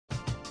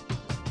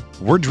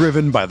We're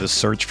driven by the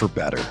search for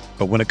better.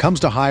 But when it comes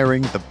to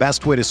hiring, the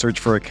best way to search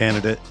for a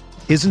candidate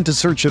isn't to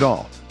search at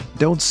all.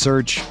 Don't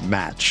search,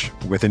 match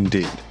with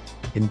Indeed.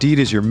 Indeed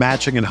is your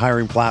matching and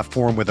hiring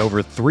platform with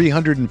over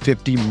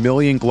 350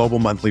 million global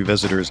monthly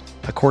visitors,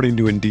 according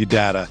to Indeed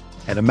data,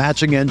 and a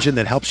matching engine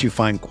that helps you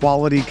find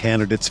quality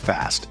candidates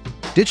fast.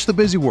 Ditch the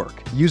busy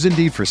work. Use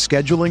Indeed for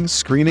scheduling,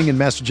 screening, and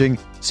messaging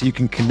so you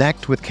can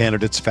connect with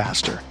candidates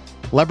faster.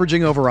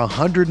 Leveraging over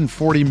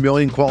 140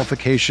 million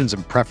qualifications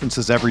and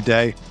preferences every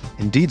day,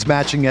 Indeed's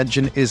matching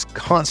engine is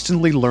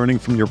constantly learning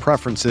from your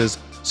preferences,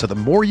 so the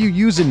more you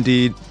use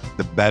Indeed,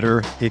 the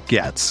better it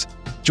gets.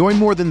 Join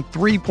more than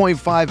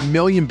 3.5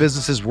 million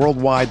businesses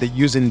worldwide that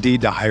use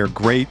Indeed to hire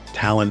great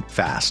talent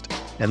fast.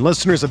 And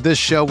listeners of this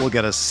show will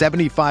get a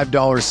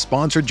 $75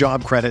 sponsored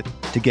job credit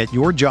to get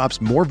your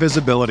jobs more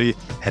visibility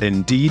at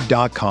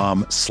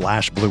Indeed.com/Blue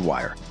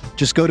Wire.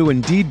 Just go to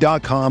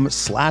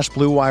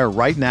Indeed.com/Blue Wire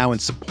right now and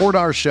support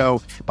our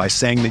show by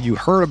saying that you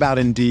heard about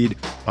Indeed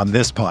on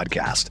this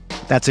podcast.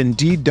 That's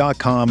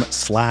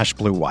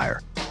Indeed.com/Blue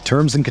Wire.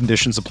 Terms and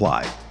conditions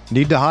apply.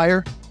 Need to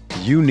hire?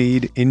 You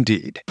need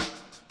Indeed.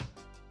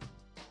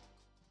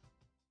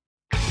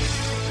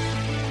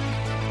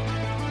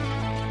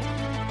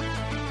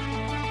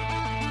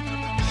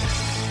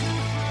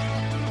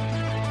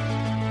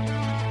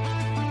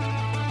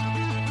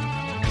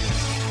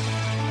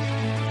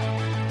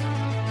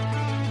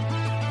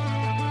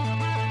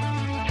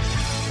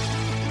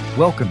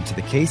 Welcome to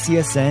the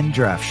KCSN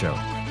Draft Show.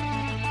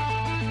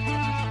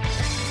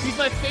 He's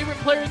my favorite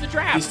player in the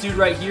draft. This dude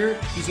right here,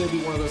 he's going to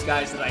be one of those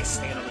guys that I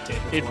stand on the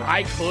table for. If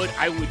I could,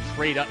 I would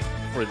trade up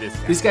for this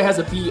guy. This guy has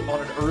a beat on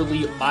an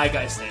early My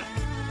Guy stamp.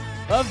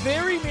 A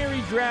very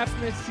merry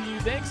Draftmas to you.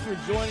 Thanks for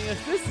joining us.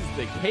 This is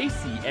the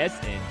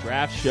KCSN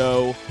Draft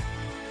Show.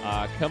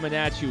 Coming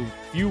at you.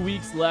 A few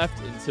weeks left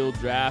until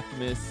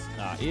Draftmas.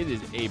 It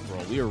is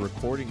April. We are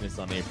recording this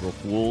on April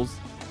Fools.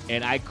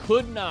 And I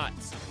could not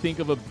think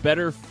of a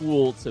better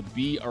fool to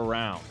be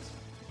around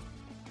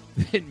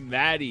than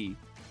Maddie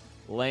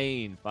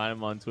Lane. Find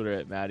him on Twitter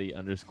at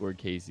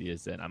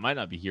Maddie_KCSN. I might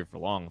not be here for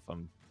long if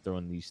I'm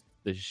throwing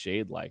this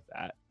shade like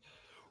that.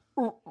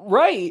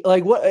 Right.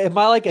 Like, what am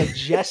I, like a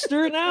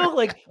jester now?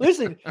 Like,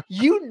 listen,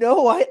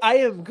 I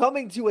am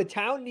coming to a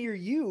town near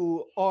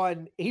you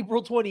on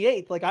April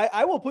 28th. Like,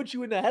 I will put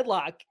you in a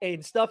headlock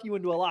and stuff you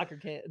into a locker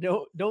can.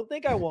 Don't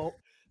think I won't.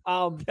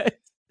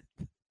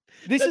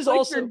 This is like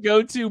also your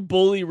go-to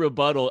bully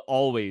rebuttal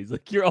always.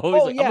 Like, you're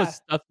always I'm gonna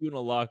stuff you in a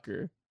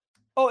locker.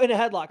 Oh, in a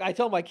headlock. I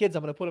tell my kids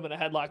I'm gonna put them in a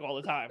headlock all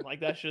the time. Like,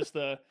 that's just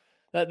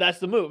that's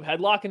the move.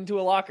 Headlock into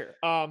a locker.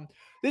 I'm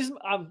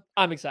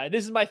excited.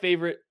 This is my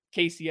favorite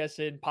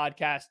KCSN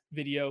podcast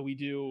video we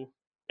do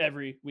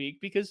every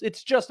week because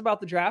it's just about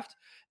the draft.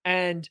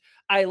 And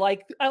I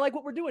like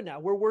what we're doing now.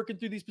 We're working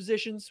through these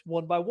positions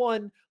one by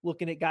one,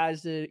 looking at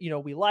guys that,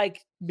 we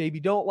like,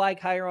 maybe don't like,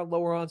 higher on,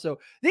 lower on. So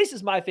this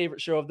is my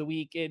favorite show of the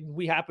week. And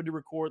we happen to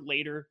record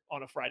later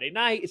on a Friday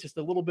night. It's just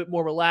a little bit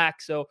more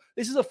relaxed. So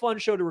this is a fun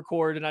show to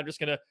record. And I'm just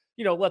going to,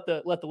 let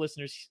the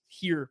listeners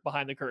hear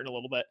behind the curtain a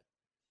little bit.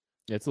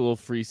 It's a little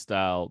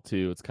freestyle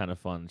too. It's kind of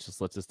fun. It's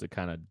just lets us to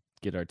kind of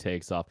get our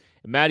takes off.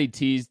 And Matty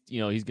teased,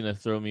 he's going to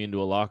throw me into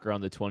a locker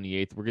on the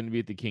 28th. We're going to be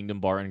at the Kingdom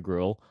Bar and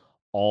Grill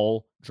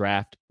all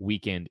draft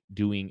weekend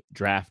doing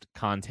draft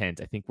content.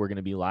 I think we're going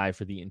to be live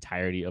for the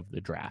entirety of the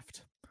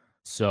draft.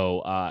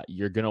 So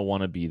you're going to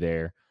want to be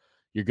there.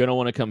 You're going to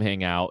want to come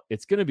hang out.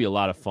 It's going to be a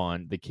lot of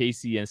fun. The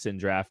KCSN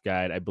draft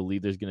guide, I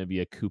believe there's going to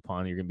be a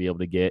coupon you're going to be able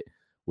to get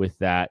with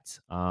that.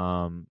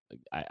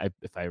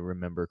 If I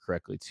remember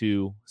correctly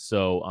too.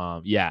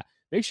 So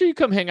make sure you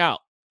come hang out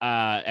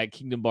at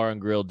Kingdom Bar and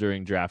Grill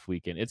during draft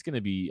weekend. It's going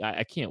to be,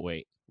 I can't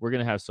wait. We're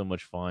going to have so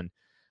much fun.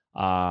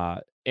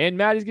 And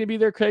Maddie's going to be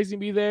there. Craig's going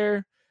to be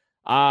there.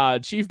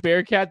 Chief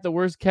Bearcat, the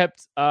worst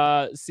kept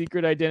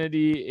secret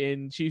identity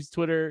in Chiefs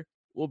Twitter,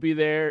 will be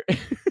there.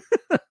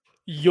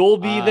 You'll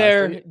be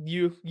there.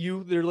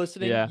 So they're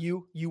listening. Yeah.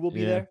 You will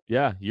be there.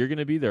 Yeah, you're going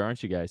to be there,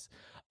 aren't you guys?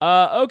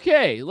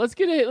 Okay, let's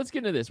get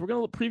into this. We're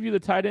going to preview the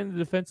tight end and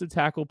defensive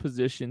tackle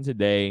position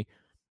today.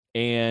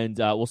 And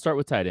we'll start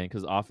with tight end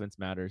because offense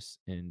matters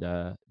and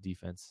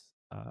defense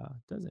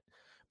doesn't.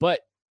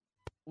 But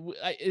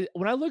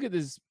when I look at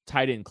this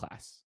tight end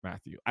class,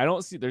 Matthew, I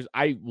don't see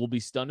I will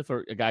be stunned if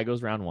a guy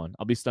goes round one.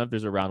 I'll be stunned if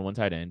there's a round one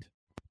tight end.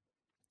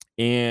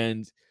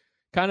 And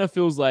kind of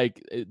feels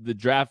like the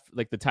draft,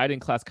 like the tight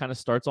end class kind of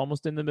starts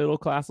almost in the middle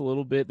class a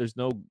little bit. There's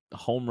no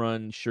home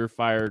run,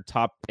 surefire,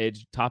 top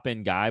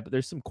end guy, but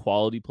there's some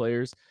quality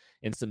players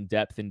and some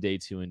depth in day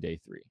 2 and day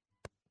 3.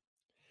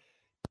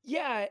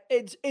 Yeah,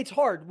 it's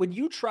hard when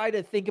you try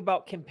to think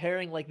about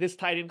comparing like this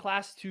tight end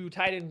class to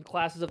tight end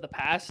classes of the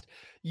past.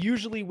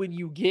 Usually when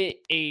you get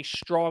a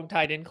strong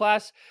tight end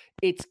class,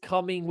 it's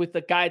coming with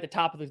the guy at the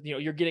top of the,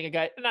 you're getting a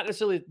guy, not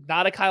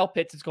a Kyle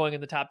Pitts is going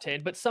in the top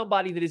 10, but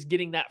somebody that is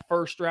getting that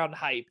first round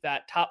hype,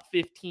 that top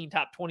 15,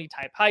 top 20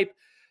 type hype.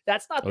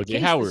 That's not the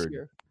case this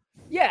year.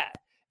 Yeah.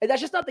 And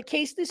that's just not the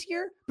case this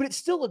year, but it's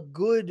still a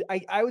good,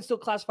 I would still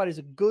classify it as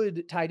a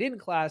good tight end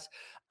class.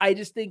 I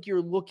just think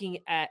you're looking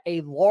at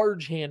a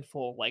large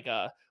handful, like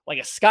a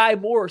Sky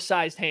Moore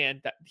sized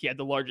hand. That he had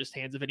the largest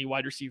hands of any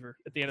wide receiver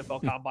at the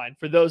NFL Combine.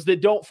 For those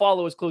that don't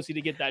follow as closely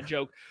to get that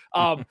joke,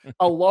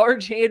 a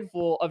large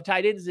handful of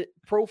tight ends that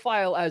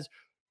profile as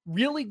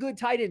really good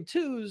tight end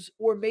twos,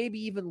 or maybe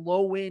even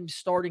low end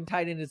starting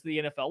tight end at the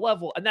NFL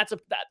level, and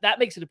that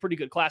makes it a pretty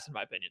good class in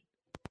my opinion.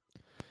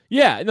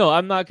 Yeah, no,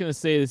 I'm not going to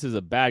say this is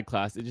a bad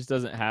class. It just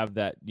doesn't have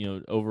that,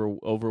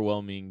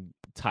 overwhelming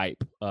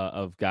type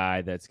of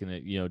guy that's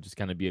going to, just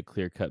kind of be a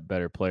clear-cut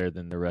better player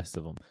than the rest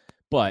of them.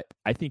 But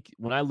I think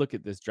when I look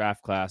at this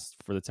draft class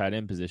for the tight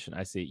end position,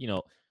 I say,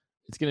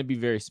 it's going to be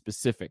very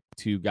specific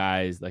to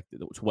guys, like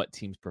what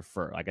teams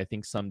prefer. Like, I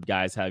think some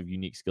guys have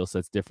unique skill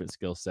sets, different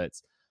skill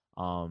sets.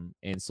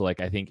 And so, like,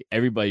 I think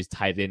everybody's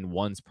tight end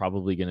one's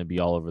probably going to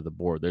be all over the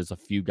board. There's a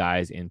few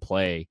guys in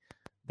play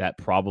that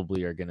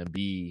probably are going to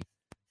be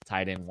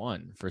tight end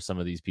one for some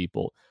of these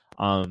people.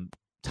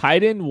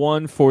 Tight end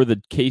one for the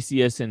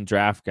KCSN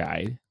draft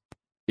guide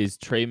is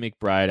Trey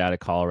McBride out of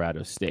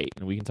Colorado State.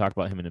 And we can talk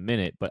about him in a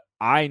minute, but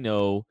I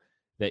know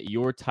that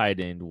your tight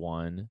end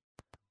one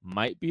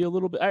might be a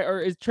little bit,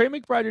 or is Trey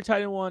McBride your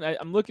tight end one?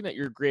 I'm looking at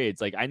your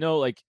grades. Like, I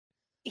know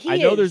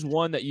there's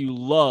one that you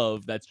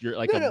love that's your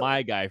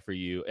my guy for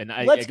you, and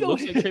it looks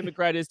like Trey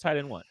McBride is tight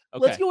end one.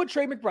 Okay. Let's go with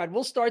Trey McBride.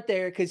 We'll start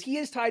there because he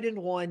is tight end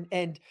one,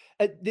 and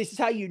this is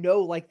how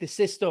like the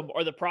system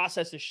or the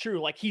process is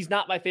true. Like, he's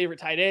not my favorite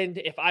tight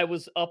end. If I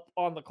was up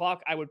on the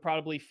clock, I would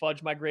probably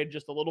fudge my grade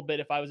just a little bit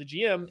if I was a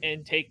GM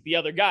and take the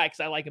other guy because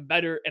I like him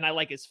better and I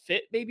like his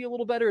fit maybe a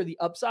little better, the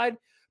upside.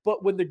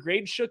 But when the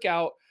grade shook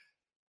out,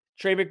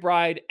 Trey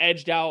McBride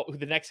edged out who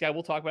the next guy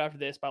we'll talk about after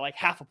this by like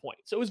half a point.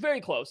 So it was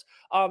very close.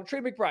 Trey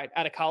McBride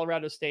out of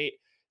Colorado State,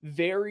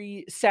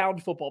 very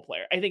sound football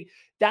player. I think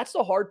that's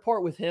the hard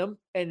part with him.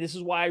 And this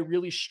is why I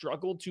really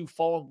struggled to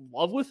fall in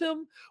love with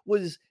him,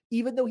 was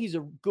even though he's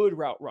a good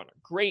route runner,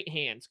 great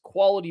hands,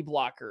 quality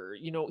blocker,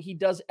 he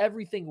does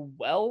everything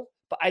well,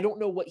 but I don't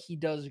know what he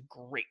does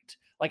great.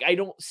 Like, I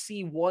don't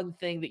see one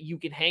thing that you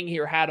can hang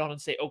your hat on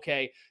and say,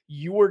 okay,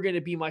 you are going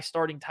to be my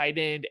starting tight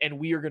end and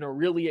we are going to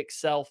really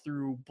excel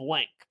through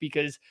blank,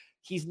 because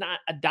he's not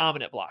a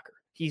dominant blocker.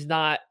 He's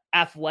not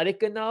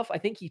athletic enough. I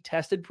think he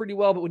tested pretty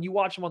well, but when you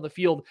watch him on the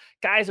field,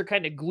 guys are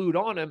kind of glued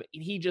on him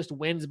and he just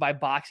wins by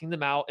boxing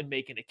them out and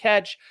making a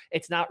catch.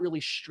 It's not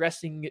really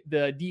stressing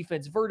the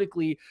defense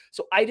vertically.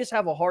 So I just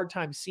have a hard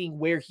time seeing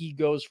where he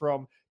goes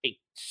from a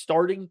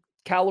starting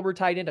caliber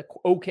tight end, a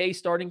okay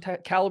starting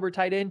caliber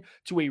tight end,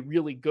 to a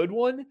really good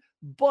one.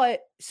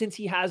 But since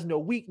he has no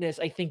weakness,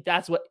 I think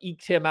that's what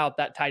eked him out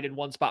that tight end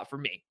one spot for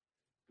me.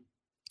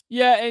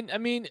 Yeah, and I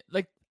mean,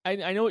 like,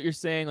 I know what you're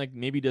saying. Like,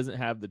 maybe he doesn't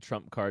have the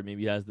trump card,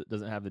 maybe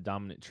doesn't have the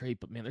dominant trait,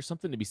 but man, there's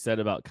something to be said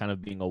about kind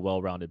of being a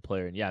well-rounded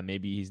player. And yeah,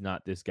 maybe he's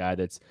not this guy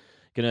that's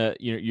gonna,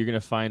 you're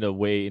gonna find a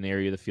way in an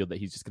area of the field that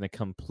he's just gonna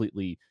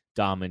completely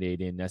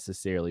dominate in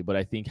necessarily. But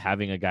I think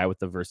having a guy with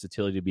the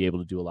versatility to be able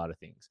to do a lot of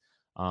things.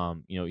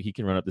 He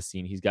can run up the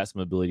seam. He's got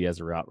some ability as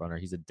a route runner.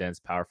 He's a dense,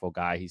 powerful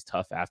guy. He's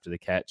tough after the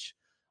catch,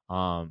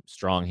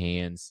 strong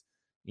hands.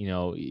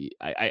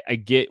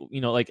 I get,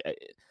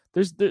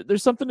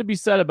 there's something to be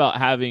said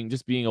about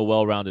just being a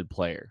well-rounded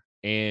player.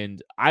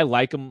 And I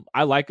like him.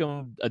 I like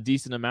him a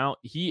decent amount.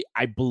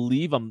 I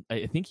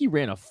think he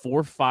ran a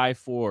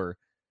 4.54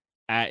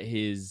 at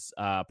his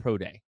pro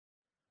day.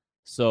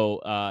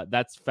 So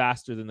that's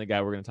faster than the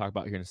guy we're going to talk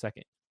about here in a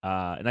second.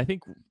 And I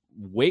think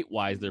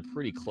weight-wise, they're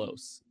pretty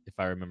close, if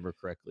I remember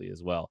correctly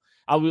as well.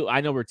 I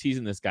know we're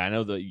teasing this guy. I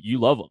know that you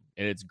love him,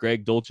 and it's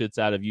Greg Dulcich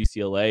out of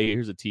UCLA.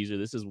 Here's a teaser.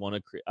 This is one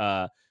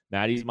of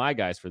Maddie's my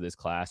guys for this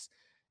class,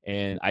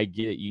 and I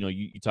get it.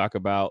 You talk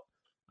about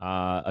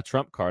a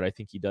trump card. I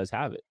think he does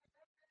have it.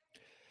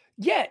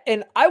 Yeah,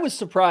 and I was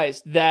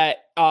surprised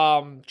that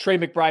Trey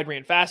McBride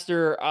ran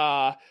faster.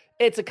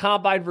 It's a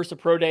combine versus a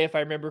pro day, if I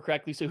remember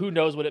correctly, so who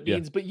knows what it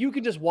means. Yeah. But you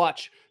can just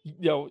watch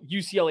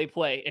UCLA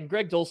play, and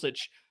Greg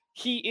Dulcich,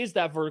 he is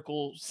that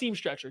vertical seam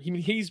stretcher.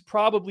 He's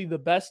probably the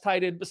best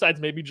tight end, besides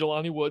maybe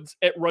Jelani Woods,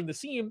 at run the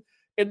seam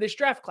in this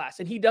draft class.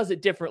 And he does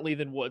it differently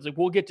than Woods. Like,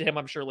 we'll get to him,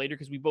 I'm sure, later,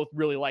 because we both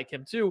really like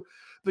him too.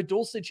 But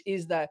Dulcich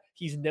is that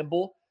he's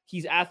nimble,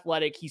 he's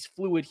athletic, he's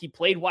fluid. He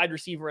played wide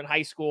receiver in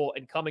high school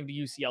and coming to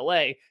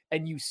UCLA,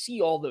 and you see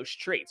all those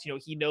traits.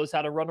 He knows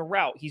how to run a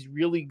route. He's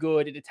really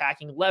good at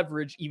attacking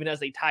leverage, even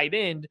as a tight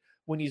end,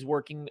 when he's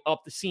working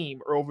up the seam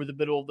or over the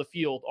middle of the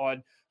field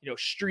on,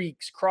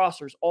 streaks,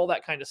 crossers, all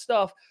that kind of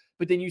stuff.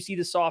 But then you see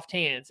the soft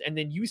hands. And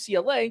then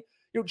UCLA,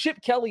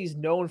 Chip Kelly's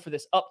known for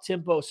this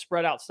up-tempo,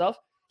 spread out stuff.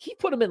 He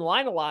put him in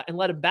line a lot and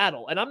let him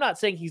battle. And I'm not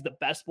saying he's the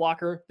best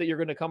blocker that you're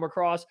going to come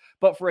across,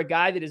 but for a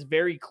guy that is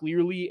very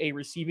clearly a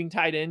receiving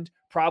tight end,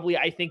 probably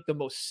I think the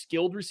most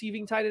skilled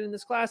receiving tight end in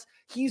this class,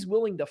 he's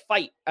willing to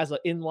fight as an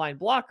inline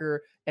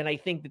blocker. And I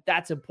think that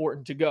that's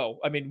important to go.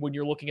 I mean, when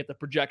you're looking at the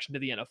projection to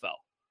the NFL.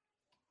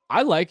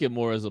 I like him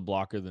more as a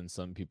blocker than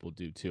some people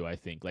do too. I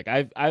think, like,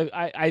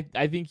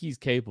 I think he's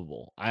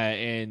capable.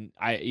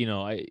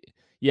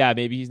 yeah,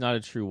 maybe he's not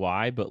a true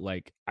Y, but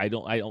like I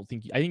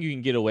think you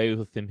can get away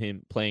with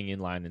him playing in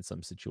line in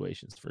some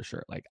situations for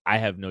sure. Like I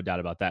have no doubt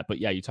about that. But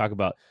yeah, you talk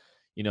about,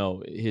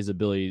 his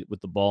ability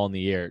with the ball in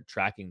the air,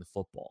 tracking the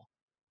football,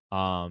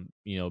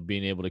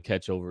 being able to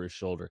catch over his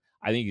shoulder.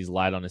 I think he's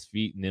light on his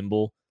feet,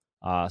 nimble,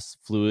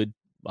 fluid,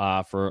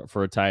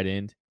 for a tight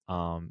end.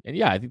 And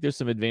yeah, I think there's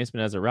some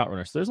advancement as a route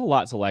runner. So there's a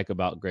lot to like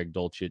about Greg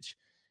Dulcich.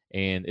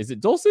 And is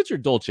it Dulcich or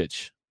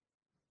Dulcich?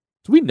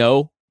 Do we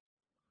know?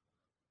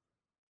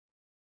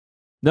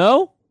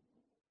 No?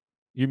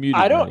 You're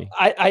muted, I don't.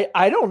 buddy.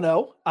 I don't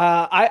know.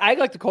 I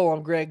like to call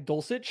him Greg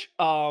Dulcich.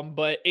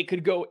 But it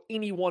could go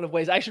any one of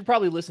ways. I should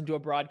probably listen to a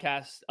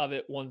broadcast of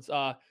it once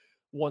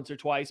or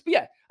twice. But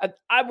yeah,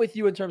 I'm with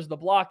you in terms of the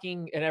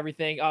blocking and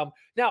everything.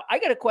 Now I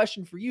got a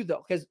question for you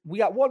though, because we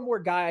got one more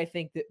guy I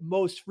think that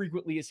most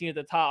frequently is seen at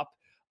the top.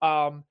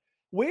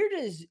 Where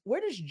does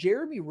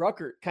Jeremy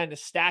Ruckert kind of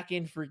stack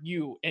in for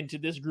you into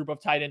this group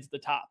of tight ends at the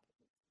top?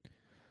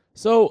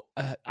 So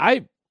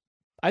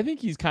I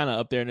think he's kind of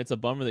up there, and it's a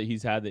bummer that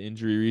he's had the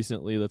injury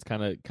recently. That's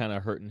kind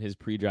of hurting his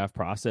pre-draft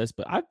process.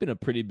 But I've been a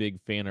pretty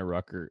big fan of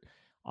Ruckert.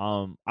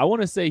 I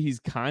want to say he's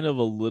kind of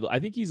I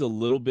think he's a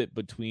little bit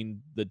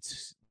between the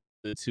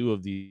two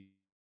of the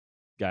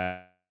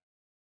guys.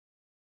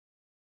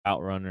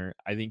 Out runner.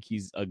 I think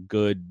he's a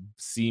good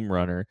seam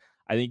runner.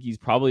 I think he's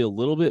probably a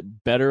little bit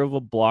better of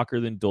a blocker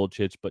than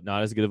Dulcich, but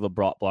not as good of a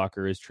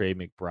blocker as Trey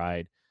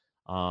McBride.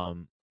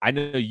 I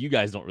know you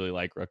guys don't really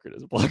like Ruckert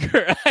as a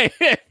blocker,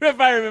 if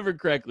I remember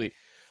correctly.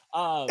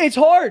 It's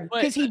hard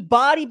because he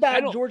body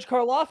bagged George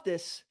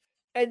Karlaftis,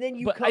 and then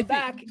you come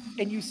back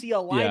and you see a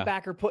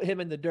linebacker put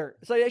him in the dirt.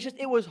 So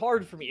it was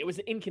hard for me. It was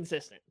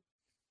inconsistent.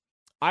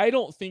 I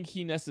don't think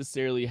he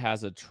necessarily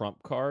has a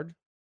trump card,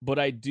 but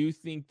I do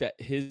think that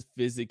his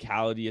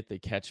physicality at the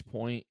catch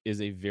point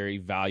is a very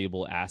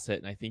valuable asset,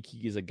 and I think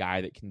he is a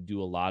guy that can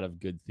do a lot of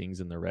good things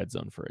in the red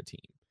zone for a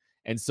team.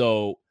 And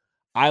so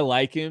I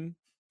like him.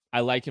 I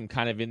like him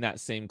kind of in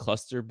that same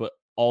cluster, but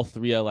all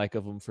three I like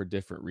of them for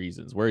different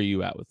reasons. Where are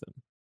you at with him?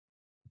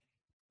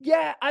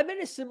 Yeah, I'm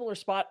in a similar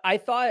spot. I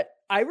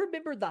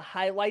remember the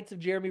highlights of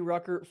Jeremy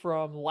Ruckert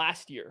from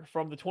last year,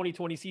 from the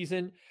 2020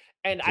 season,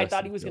 and I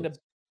thought he was going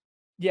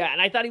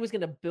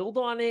to build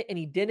on it, and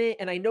he didn't.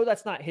 And I know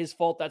that's not his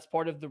fault. That's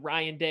part of the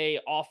Ryan Day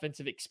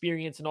offensive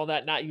experience and all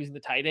that, not using the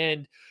tight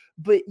end.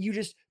 But you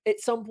just, at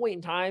some point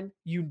in time,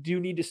 you do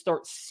need to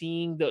start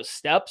seeing those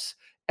steps.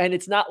 And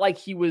it's not like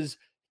he was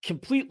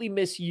completely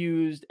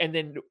misused and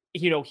then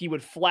he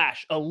would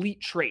flash elite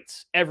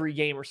traits every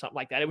game or something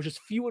like that. It was just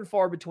few and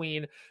far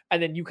between,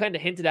 and then you kind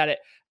of hinted at it.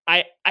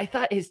 I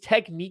thought his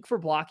technique for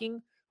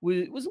blocking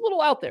was a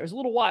little out there. It was a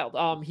little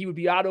wild. He would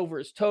be out over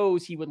his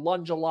toes, he would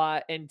lunge a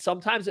lot, and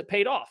sometimes it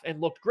paid off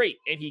and looked great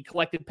and he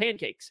collected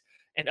pancakes,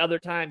 and other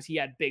times he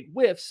had big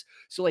whiffs.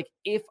 So like,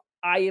 if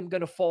I am going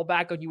to fall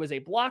back on you as a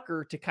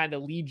blocker to kind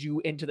of lead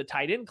you into the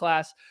tight end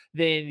class,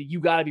 then you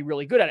got to be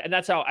really good at it. And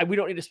that's how we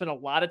don't need to spend a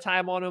lot of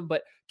time on him.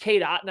 But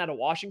Cade Otton out of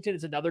Washington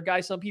is another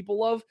guy some people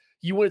love.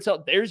 You want to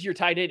tell, there's your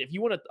tight end. If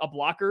you want a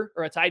blocker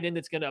or a tight end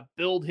that's going to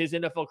build his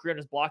NFL career on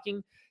his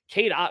blocking,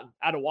 Cade Otton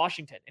out of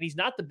Washington. And he's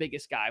not the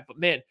biggest guy, but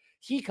man,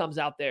 he comes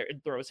out there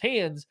and throws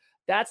hands.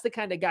 That's the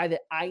kind of guy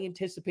that I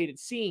anticipated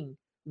seeing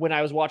when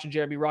I was watching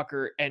Jeremy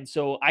Ruckert. And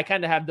so I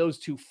kind of have those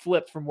two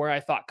flipped from where I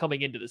thought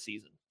coming into the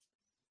season.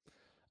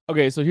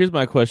 Okay, so here's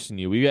my question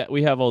to you.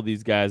 We have all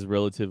these guys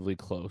relatively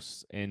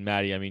close, and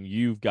Maddie, I mean,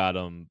 you've got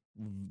them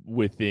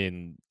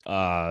within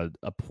a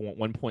point,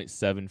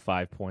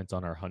 1.75 points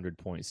on our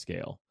 100-point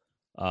scale,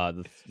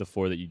 the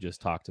four that you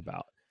just talked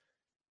about.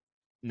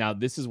 Now,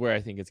 this is where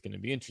I think it's going to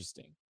be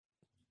interesting.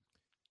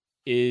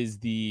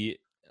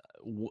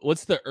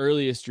 What's the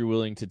earliest you're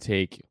willing to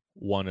take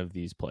one of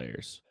these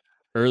players?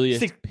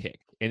 Earliest pick,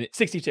 and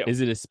 62.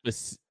 Is it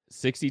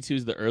 62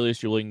 is the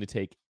earliest you're willing to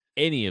take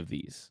any of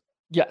these?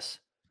 Yes.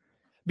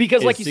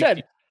 Because like you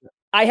said,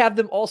 I have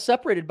them all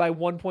separated by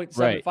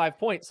 1.75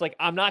 points. Like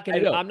I'm not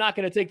going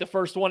to take the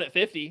first one at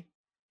 50.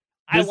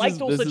 I like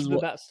Dulcich the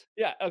best.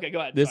 Yeah. Okay, go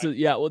ahead.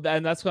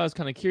 And that's what I was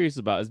kind of curious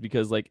about, is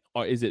because like,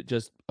 is it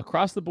just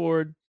across the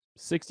board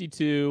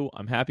 62?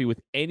 I'm happy with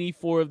any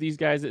four of these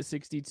guys at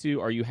 62.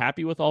 Are you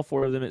happy with all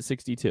four of them at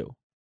 62?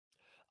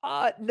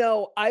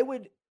 No,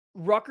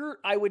 Ruckert,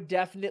 I would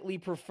definitely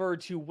prefer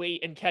to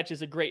wait and catch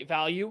as a great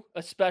value,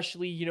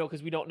 especially,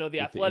 because we don't know the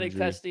athletic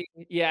testing.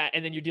 Yeah.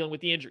 And then you're dealing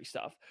with the injury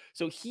stuff.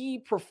 So he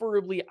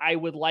preferably, I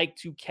would like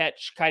to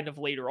catch kind of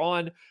later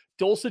on.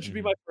 Dulcich would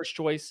be my first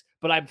choice,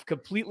 but I'm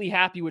completely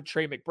happy with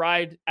Trey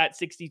McBride at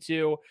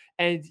 62.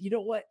 And you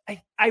know what?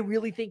 I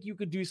really think you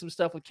could do some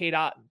stuff with Cade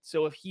Otton.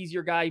 So if he's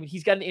your guy,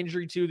 he's got an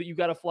injury too that you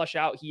got to flush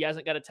out. He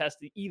hasn't got to test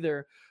it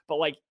either. But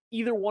like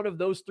either one of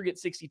those three at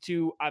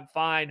 62, I'm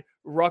fine.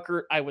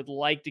 Ruckert, I would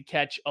like to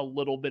catch a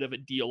little bit of a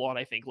deal on,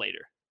 I think,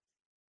 later.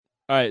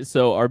 All right,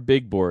 so our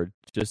big board,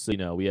 just so you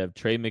know, we have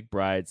Trey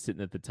McBride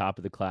sitting at the top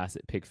of the class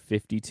at pick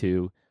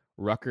 52,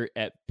 Ruckert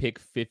at pick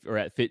 50,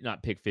 or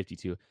not pick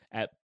 52,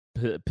 at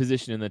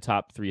position in the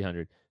top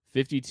 300.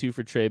 52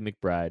 for Trey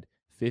McBride,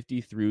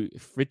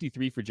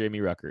 53 for Jeremy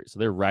Ruckert. So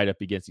they're right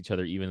up against each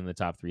other, even in the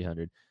top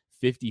 300.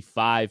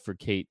 55 for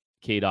Cade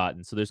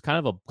Otton. So there's kind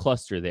of a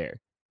cluster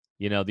there.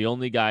 The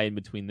only guy in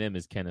between them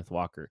is Kenneth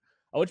Walker.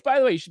 Which, by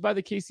the way, you should buy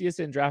the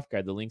KCSN draft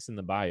guide. The link's in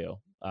the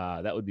bio.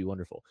 That would be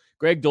wonderful.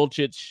 Greg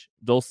Dulcich,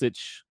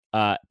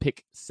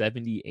 pick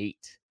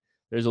 78.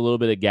 There's a little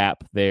bit of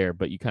gap there,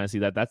 but you kind of see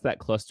that. That's that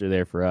cluster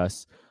there for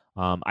us.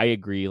 I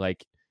agree.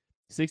 Like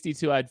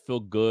 62, I'd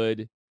feel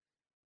good.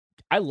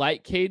 I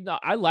liked Cade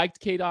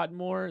Otton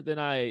more than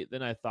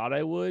I thought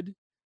I would.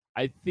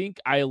 I think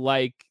I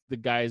like the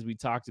guys we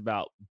talked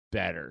about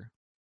better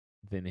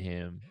than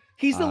him.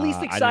 He's the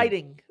least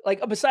exciting.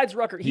 Like besides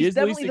Ruckert, he's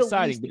definitely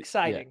the least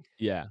exciting.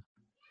 Yeah.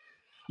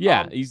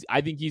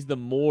 I think he's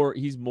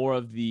more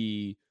of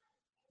the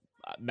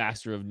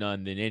master of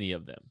none than any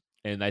of them.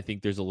 And I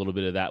think there's a little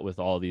bit of that with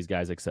all of these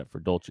guys except for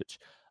Dulcich.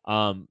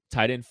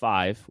 Tight end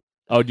 5.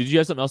 Oh, did you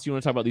have something else you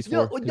want to talk about these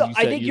 4? No,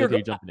 I think you're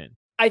jumping in.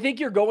 I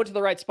think you're going to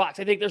the right spots.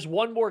 I think there's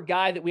one more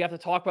guy that we have to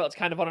talk about that's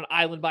kind of on an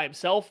island by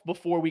himself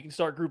before we can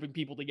start grouping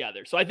people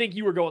together. So I think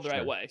you were going the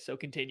right way. So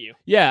continue.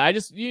 Yeah, I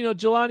just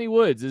Jelani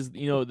Woods is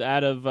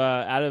out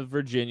of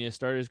Virginia,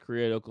 started his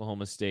career at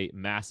Oklahoma State,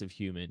 massive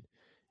human,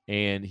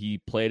 and he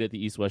played at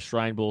the East West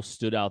Shrine Bowl,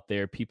 stood out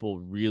there. People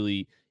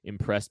really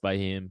impressed by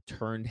him,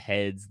 turned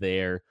heads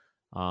there.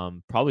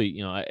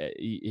 Probably,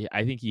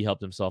 I think he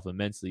helped himself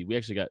immensely. We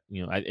actually got,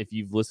 if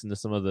you've listened to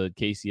some of the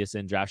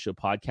KCSN Draft Show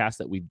podcasts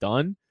that we've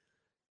done,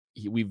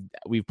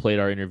 we've played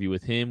our interview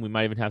with him. We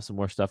might even have some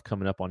more stuff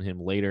coming up on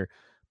him later,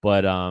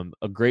 but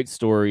a great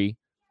story,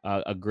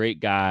 a great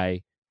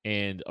guy,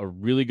 and a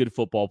really good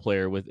football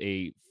player with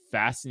a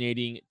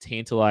fascinating,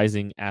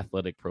 tantalizing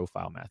athletic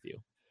profile, Matthew.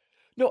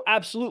 No,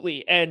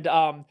 absolutely. And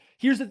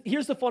here's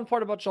the fun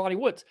part about Jelani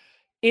Woods.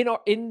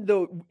 In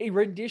the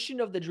rendition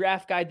of the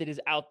draft guide that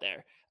is out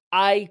there,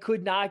 I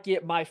could not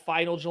get my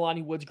final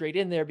Jelani Woods grade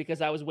in there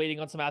because I was waiting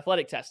on some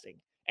athletic testing.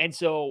 And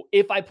so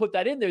if I put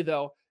that in there,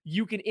 though,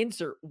 you can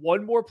insert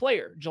one more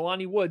player,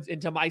 Jelani Woods,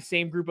 into my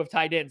same group of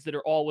tight ends that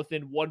are all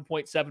within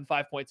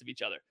 1.75 points of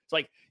each other. It's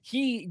like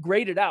he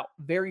graded out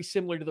very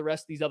similar to the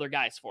rest of these other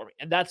guys for me.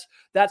 And that's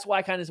why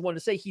I kind of wanted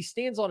to say he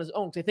stands on his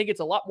own, because I think it's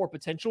a lot more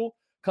potential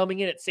coming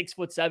in at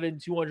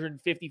 6'7",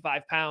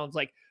 255 pounds.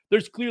 Like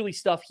there's clearly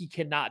stuff he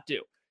cannot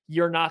do.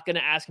 You're not going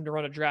to ask him to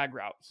run a drag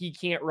route. He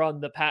can't run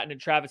the Patton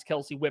and Travis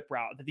Kelce whip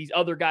route that these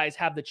other guys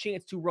have the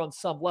chance to run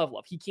some level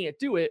of. He can't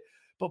do it.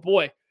 But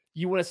boy,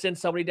 you want to send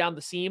somebody down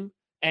the seam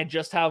and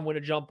just have him win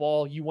a jump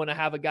ball. You want to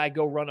have a guy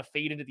go run a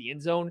fade into the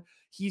end zone.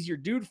 He's your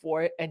dude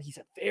for it. And he's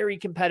a very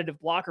competitive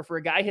blocker for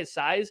a guy his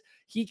size.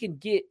 He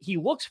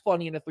looks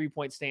funny in a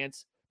 3-point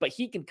stance, but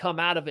he can come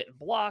out of it and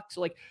block.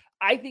 So like,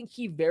 I think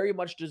he very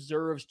much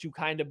deserves to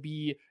kind of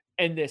be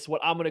in this,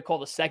 what I'm going to call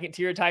the second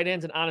tier of tight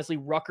ends. And honestly,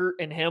 Ruckert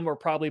and him are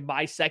probably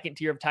my second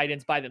tier of tight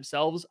ends by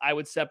themselves. I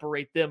would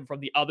separate them from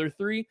the other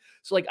 3.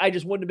 So like, I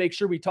just wanted to make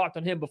sure we talked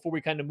on him before we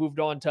kind of moved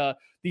on to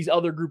these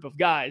other group of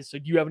guys. So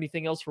do you have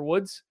anything else for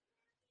Woods?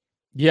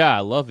 Yeah,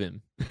 I love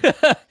him.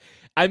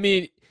 I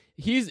mean,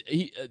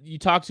 you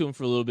talk to him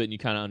for a little bit and you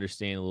kind of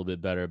understand a little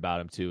bit better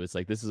about him too. It's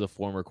like, this is a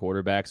former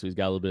quarterback, so he's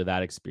got a little bit of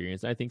that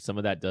experience. And I think some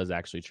of that does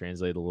actually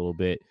translate a little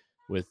bit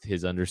with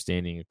his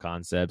understanding of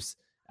concepts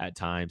at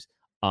times.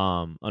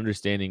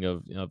 Understanding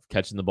of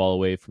catching the ball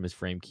away from his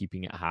frame,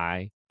 keeping it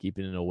high,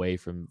 keeping it away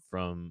from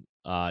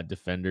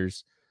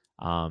defenders.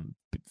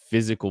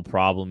 Physical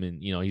problem,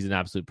 and he's an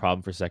absolute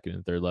problem for second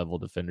and third level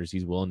defenders.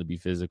 He's willing to be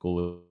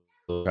physical,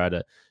 try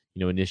to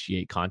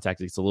initiate contact.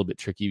 It's a little bit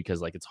tricky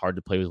because like it's hard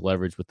to play with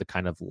leverage with the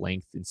kind of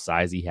length and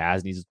size he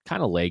has, and he's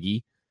kind of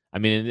leggy. I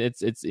mean,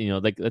 it's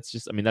like that's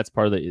just, I mean, that's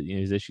part of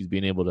his issues,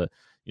 being able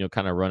to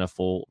kind of run a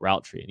full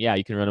route tree. And yeah,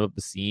 you can run up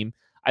the seam.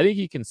 I think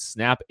he can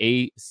snap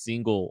a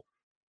single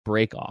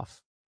break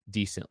off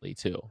decently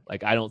too.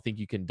 Like I don't think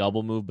you can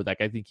double move, but like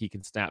I think he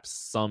can snap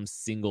some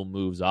single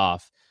moves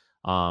off.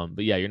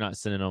 But yeah, you're not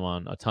sending him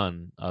on a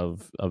ton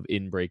of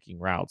in breaking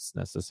routes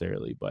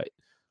necessarily, but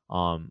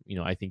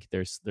I think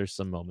there's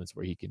some moments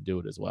where he can do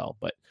it as well.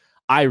 But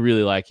I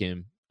really like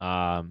him.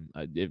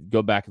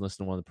 Go back and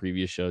listen to one of the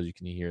previous shows. You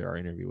can hear our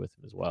interview with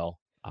him as well.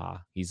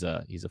 He's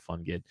a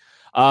fun kid.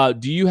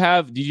 Did you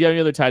have any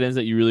other tight ends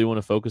that you really want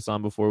to focus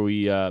on before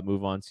we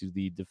move on to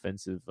the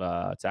defensive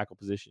tackle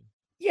position?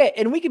 Yeah,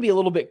 and we can be a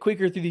little bit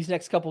quicker through these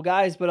next couple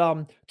guys,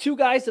 but 2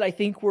 guys that I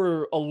think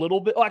were a little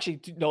bit. Oh, actually,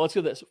 no. Let's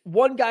go this.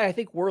 One guy I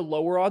think we're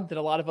lower on than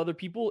a lot of other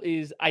people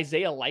is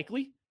Isaiah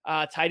Likely,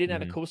 tight end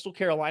out of Coastal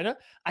Carolina.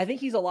 I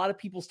think he's a lot of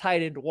people's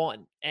tight end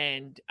 1,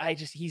 and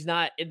he's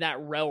not in that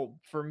realm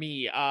for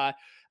me. I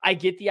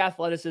get the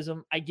athleticism,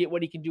 I get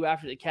what he can do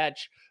after the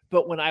catch,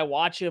 but when I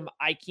watch him,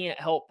 I can't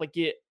help but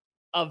get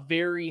a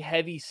very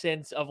heavy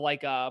sense of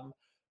like a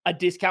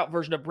discount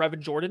version of Brevin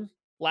Jordan.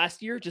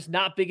 last year, just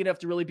not big enough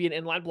to really be an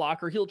inline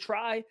blocker. He'll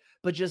try,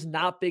 but just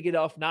not big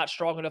enough, not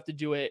strong enough to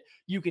do it.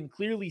 You can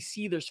clearly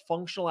see there's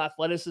functional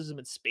athleticism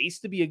and space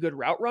to be a good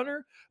route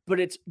runner, but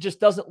it just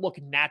doesn't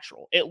look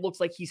natural. It looks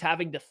like he's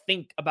having to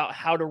think about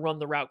how to run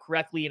the route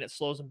correctly, and it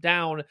slows him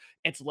down.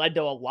 It's led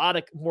to a lot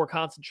of more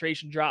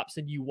concentration drops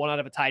than you want out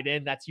of a tight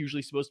end. That's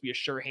usually supposed to be a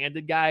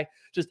sure-handed guy.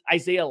 Just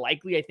Isaiah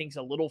Likely, I think, is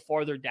a little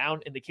farther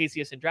down in the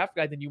KCSN draft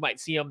guide than you might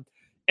see him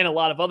in a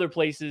lot of other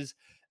places.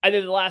 And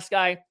then the last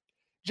guy,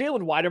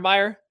 Jalen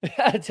Weidermeyer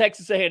out of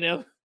Texas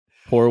A&M.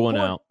 Pour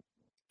out.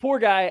 Poor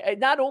guy.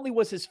 Not only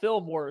was his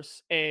film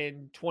worse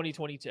in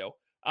 2022,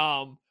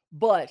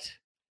 but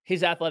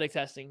his athletic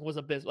testing was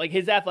abysmal. Like,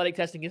 his athletic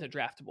testing isn't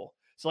draftable.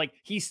 So, like,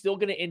 he's still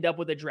going to end up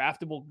with a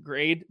draftable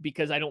grade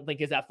because I don't think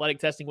his athletic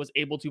testing was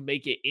able to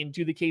make it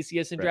into the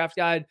KCSN draft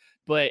guide.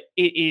 But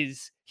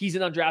he's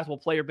an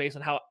undraftable player based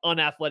on how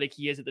unathletic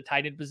he is at the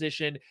tight end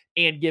position,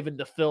 and given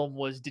the film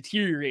was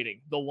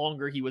deteriorating the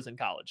longer he was in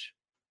college.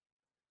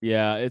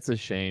 Yeah, it's a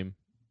shame.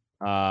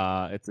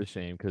 It's a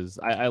shame because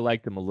I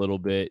liked him a little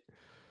bit,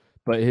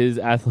 but his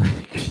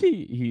athletic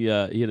he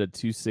had a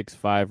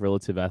 2.65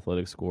 relative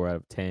athletic score out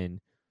of 10.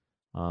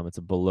 It's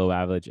a below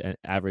average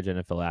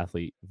NFL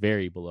athlete,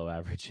 very below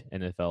average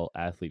NFL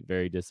athlete,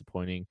 very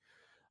disappointing.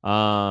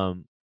 Oh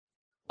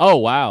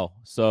wow,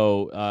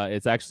 so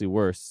it's actually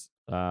worse.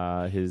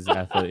 His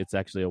athlete, it's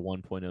actually a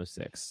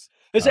 1.06.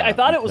 I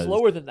thought it was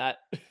lower than that.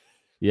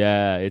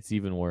 Yeah, it's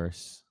even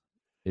worse.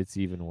 It's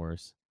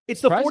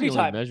the 40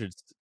 time.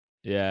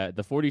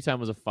 The 40 time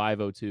was a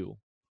 5.02.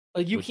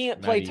 Like, you can't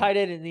play tight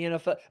end in the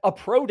NFL. A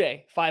pro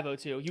day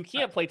 5.02. You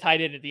can't play tight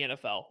end in the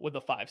NFL with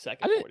a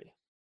 5-second 40.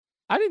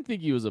 I didn't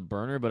think he was a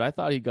burner, but I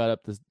thought he got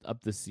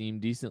up the seam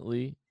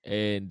decently,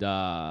 and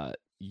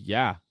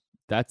yeah,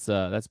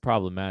 that's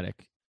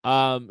problematic.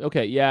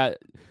 Okay, yeah.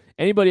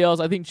 Anybody else?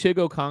 I think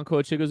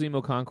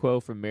Chigoziem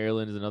Okonkwo from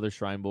Maryland is another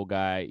Shrine Bowl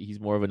guy. He's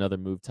more of another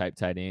move type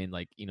tight end.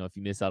 Like, if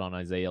you miss out on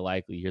Isaiah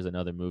Likely, here's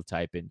another move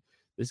type, and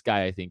this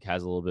guy I think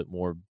has a little bit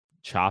more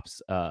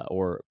chops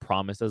or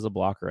promise as a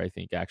blocker, I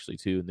think, actually,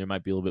 too. And there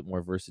might be a little bit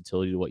more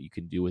versatility to what you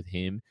can do with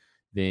him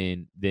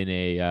than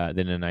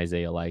an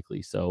Isaiah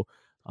Likely. So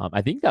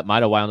I think that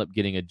might have wound up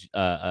getting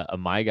a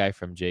my guy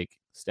from Jake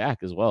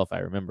Stack as well, if I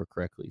remember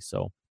correctly.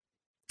 So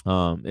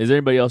is there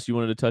anybody else you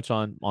wanted to touch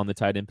on the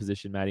tight end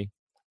position, Maddie?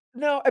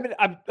 No, I mean,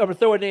 I'm gonna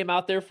throw a name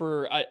out there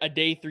for a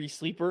day 3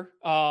 sleeper.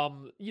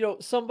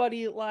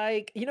 Somebody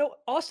like,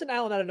 Austin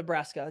Allen out of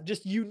Nebraska,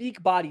 just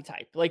unique body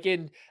type. Like,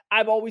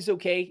 I'm always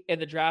okay in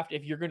the draft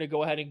if you're gonna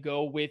go ahead and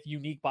go with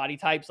unique body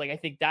types. Like, I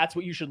think that's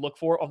what you should look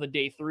for on the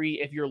day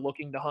 3 if you're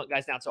looking to hunt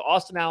guys down. So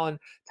Austin Allen,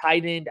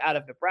 tight end out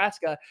of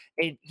Nebraska,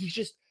 and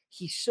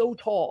he's so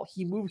tall.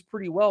 He moves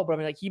pretty well, but I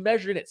mean, like, he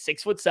measured at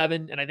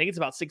 6'7", and I think it's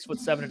about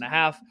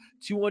 6'7.5",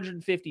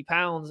 250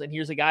 pounds. And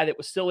here's a guy that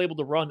was still able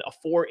to run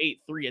a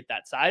 4.83 at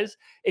that size.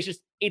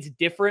 It's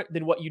different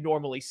than what you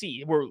normally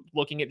see. We're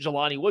looking at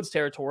Jelani Woods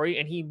territory,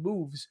 and he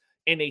moves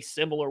in a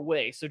similar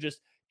way. So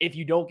just, if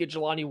you don't get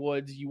Jelani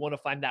Woods, you want to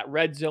find that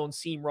red zone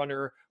seam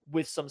runner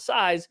with some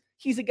size.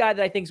 He's a guy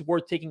that I think is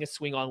worth taking a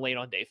swing on late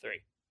on day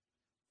 3.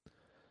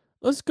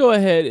 Let's go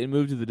ahead and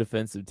move to the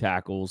defensive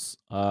tackles,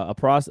 a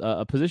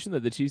position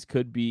that the Chiefs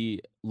could be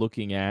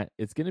looking at.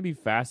 It's going to be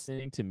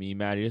fascinating to me,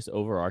 Matt, just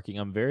overarching.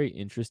 I'm very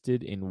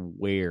interested in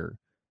where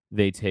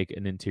they take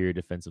an interior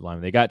defensive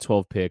lineman. They got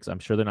 12 picks. I'm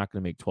sure they're not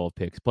going to make 12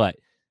 picks, but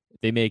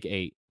if they make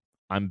 8,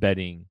 I'm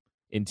betting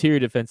interior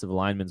defensive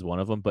lineman's one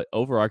of them. But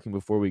overarching,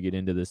 before we get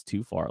into this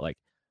too far, like,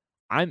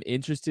 I'm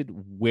interested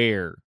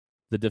where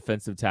the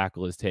defensive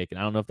tackle is taken.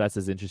 I don't know if that's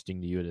as interesting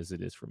to you as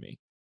it is for me.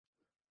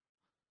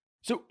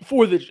 So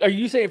are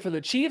you saying for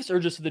the Chiefs or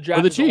just the draft?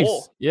 For the Chiefs,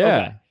 whole? yeah,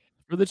 okay.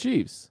 For the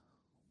Chiefs.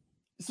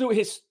 So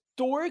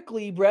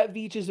historically, Brett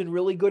Veach has been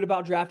really good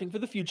about drafting for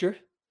the future.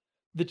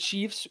 The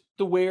Chiefs,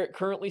 the where it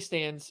currently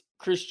stands,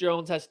 Chris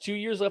Jones has 2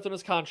 years left on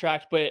his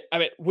contract, but I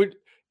mean,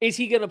 is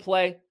he going to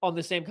play on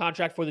the same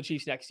contract for the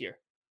Chiefs next year?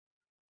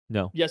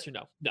 No. Yes or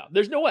no? No.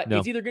 There's no way. No.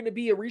 It's either going to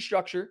be a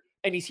restructure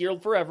and he's here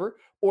forever,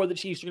 or the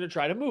Chiefs are going to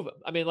try to move him.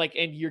 I mean, like,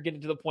 and you're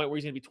getting to the point where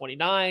he's going to be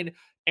 29.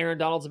 Aaron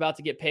Donald's about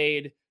to get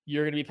paid.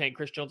 You're going to be paying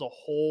Chris Jones a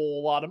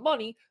whole lot of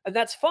money, and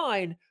that's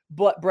fine.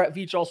 But Brett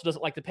Veach also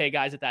doesn't like to pay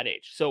guys at that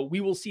age. So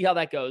we will see how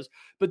that goes.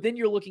 But then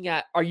you're looking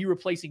at, are you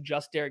replacing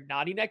just Derek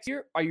Nottie next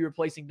year? Are you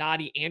replacing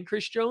Nottie and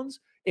Chris Jones?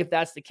 If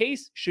that's the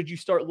case, should you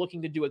start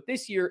looking to do it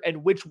this year?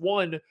 And which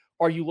one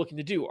are you looking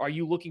to do? Are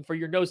you looking for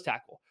your nose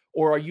tackle,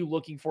 or are you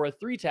looking for a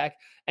 3-tech?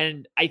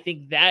 And I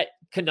think that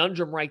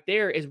conundrum right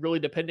there is really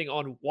depending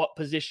on what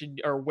position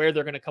or where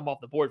they're going to come off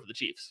the board for the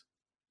Chiefs.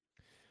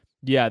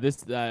 Yeah,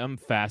 I'm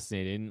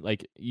fascinated. And,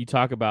 like, you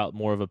talk about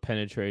more of a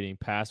penetrating,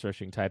 pass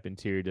rushing type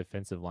interior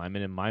defensive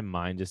lineman, and my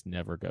mind just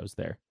never goes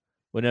there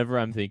whenever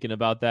I'm thinking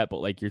about that.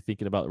 But, like, you're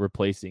thinking about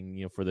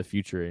replacing, for the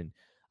future, and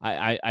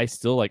I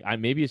still, like,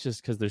 maybe it's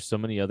just because there's so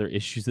many other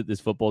issues that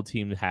this football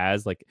team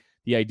has, like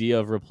the idea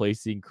of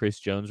replacing Chris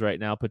Jones right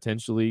now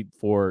potentially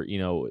for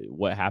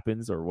what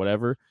happens or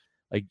whatever.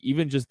 Like,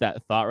 even just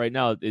that thought right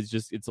now is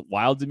it's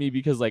wild to me,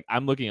 because, like,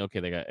 I'm looking, okay,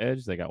 they got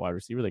edge, they got wide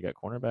receiver, they got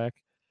cornerback.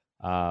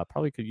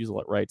 Probably could use a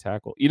right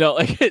tackle.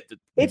 Like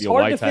it's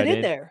hard to fit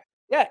in there.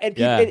 Yeah, and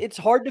it's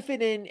hard to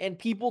fit in, and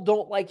people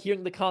don't like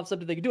hearing the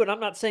concept that they can do it. I'm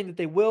not saying that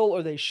they will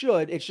or they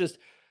should. It's just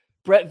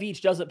Brett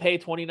Veach doesn't pay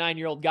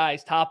 29-year-old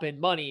guys top end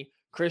money.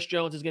 Chris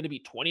Jones is going to be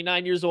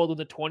 29 years old when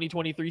the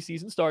 2023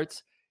 season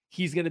starts.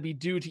 He's going to be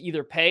due to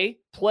either play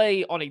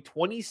on a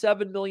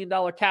 $27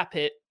 million cap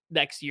hit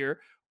next year,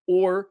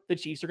 or the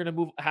Chiefs are going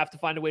to have to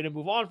find a way to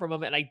move on from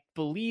him. And I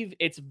believe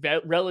it's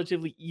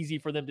relatively easy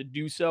for them to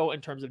do so in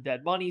terms of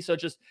dead money. So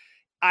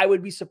I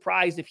would be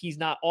surprised if he's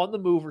not on the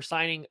move or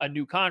signing a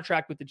new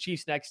contract with the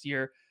Chiefs next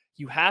year.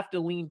 You have to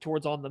lean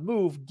towards on the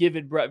move,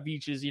 given Brett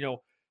Veach's,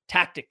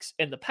 tactics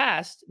in the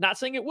past. Not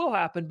saying it will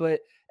happen,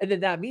 and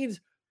then that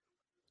means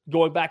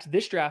going back to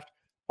this draft,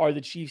 are the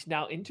Chiefs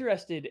now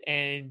interested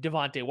in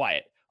Devontae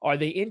Wyatt? Are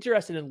they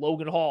interested in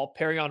Logan Hall,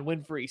 Perion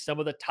Winfrey, some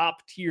of the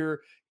top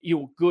tier,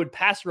 good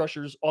pass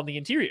rushers on the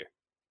interior?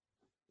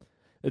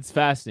 It's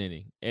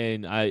fascinating.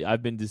 And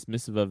I've been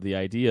dismissive of the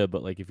idea,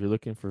 but if you're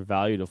looking for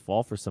value to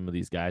fall for some of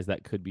these guys,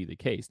 that could be the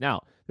case.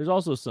 Now, there's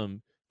also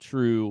some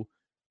true,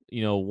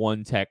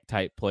 one tech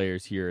type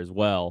players here as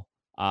well.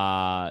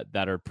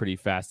 That are pretty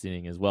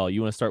fascinating as well.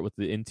 You want to start with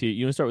the interior?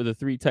 You want to start with the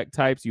 3 tech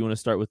types? You want to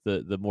start with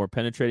the more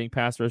penetrating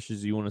pass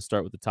rushers? You want to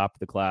start with the top of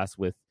the class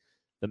with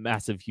the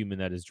massive human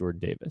that is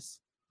Jordan Davis?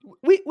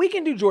 We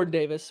can do Jordan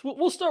Davis.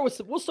 We'll start with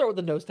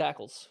the nose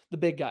tackles, the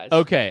big guys.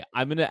 Okay,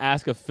 I'm going to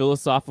ask a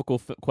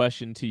philosophical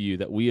question to you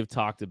that we have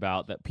talked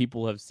about, that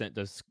people have sent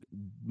us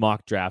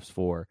mock drafts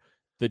for.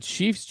 The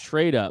Chiefs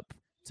trade up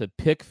to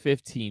pick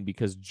 15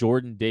 because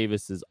Jordan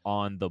Davis is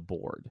on the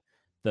board.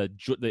 The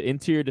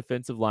interior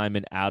defensive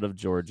lineman out of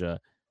Georgia,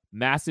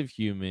 massive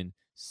human,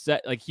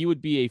 he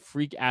would be a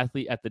freak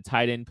athlete at the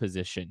tight end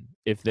position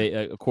if they,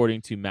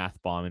 according to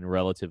MathBomb and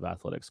relative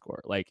athletic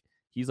score,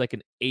 he's like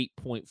an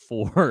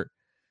 8.4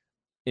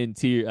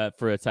 interior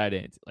for a tight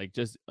end,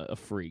 just a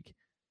freak.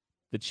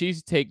 The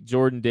Chiefs take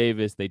Jordan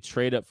Davis. They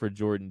trade up for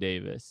Jordan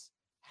Davis.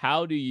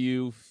 How do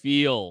you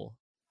feel?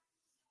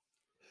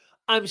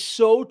 I'm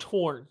so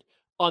torn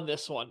on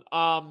this one.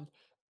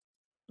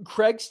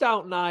 Craig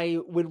Stout and I,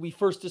 when we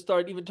first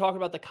started even talking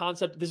about the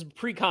concept, this is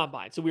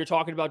pre-combine. So we were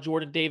talking about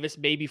Jordan Davis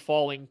maybe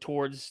falling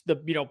towards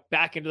the,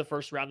 back into the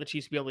first round. The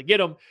Chiefs be able to get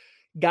him.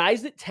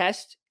 Guys that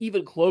test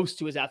even close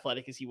to as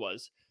athletic as he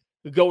was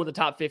go in the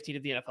top 15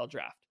 of the NFL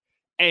draft.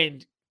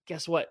 And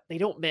guess what? They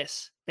don't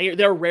miss.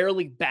 They're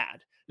rarely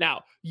bad.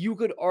 Now, you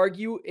could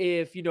argue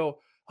if,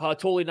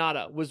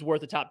 Tolinata was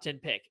worth a top 10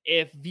 pick,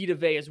 if Vita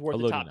Vea is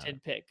worth a top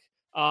 10 pick,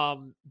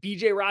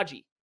 BJ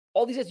Raji,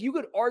 all these guys, you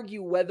could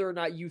argue whether or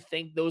not you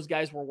think those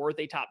guys were worth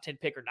a top 10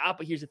 pick or not.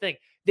 But here's the thing.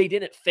 They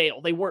didn't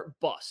fail. They weren't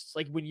busts.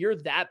 When you're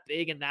that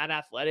big and that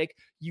athletic,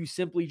 you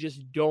simply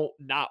just don't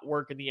not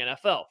work in the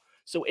NFL.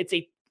 So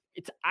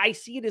I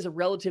see it as a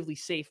relatively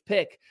safe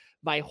pick.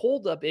 My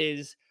holdup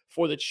is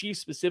for the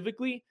Chiefs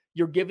specifically,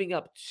 you're giving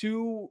up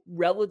 2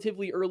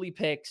 relatively early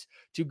picks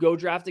to go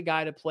draft a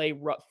guy to play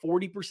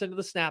 40% of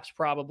the snaps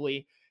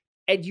probably,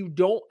 and you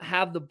don't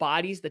have the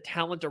bodies, the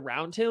talent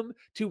around him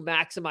to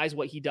maximize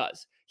what he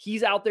does.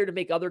 He's out there to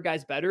make other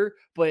guys better,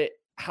 but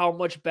how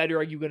much better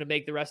are you going to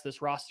make the rest of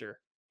this roster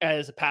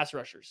as a pass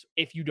rushers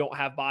if you don't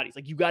have bodies?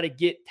 You got to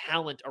get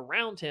talent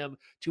around him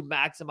to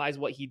maximize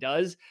what he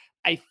does.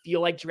 I feel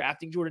like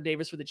drafting Jordan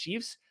Davis for the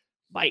Chiefs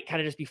might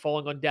kind of just be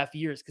falling on deaf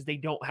ears because they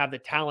don't have the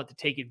talent to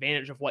take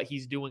advantage of what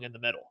he's doing in the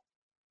middle.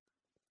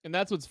 And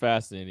that's what's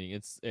fascinating.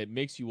 It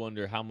makes you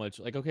wonder how much,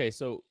 okay,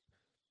 so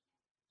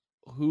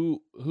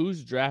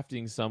who's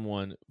drafting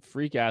someone,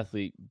 freak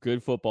athlete,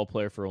 good football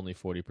player for only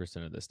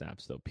 40% of the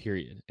snaps though,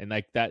 period. And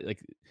that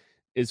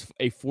is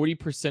a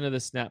 40% of the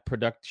snap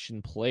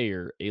production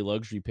player a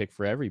luxury pick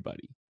for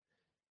everybody.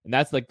 And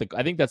that's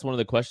I think that's one of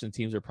the questions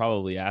teams are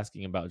probably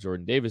asking about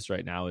Jordan Davis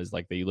right now is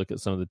they look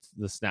at some of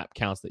the snap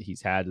counts that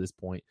he's had at this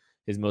point.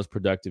 His most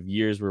productive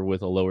years were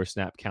with a lower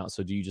snap count.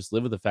 So do you just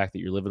live with the fact that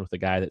you're living with a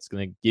guy that's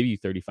going to give you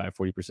 35,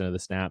 40% of the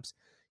snaps?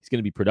 He's going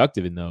to be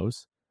productive in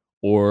those.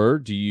 Or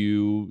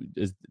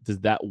does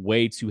that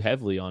weigh too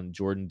heavily on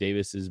Jordan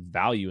Davis's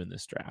value in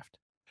this draft?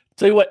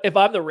 Tell you what, if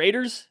I'm the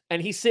Raiders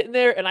and he's sitting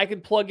there and I can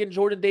plug in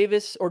Jordan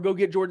Davis or go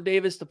get Jordan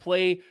Davis to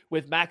play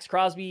with Max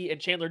Crosby and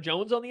Chandler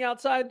Jones on the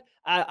outside,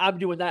 I'm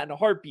doing that in a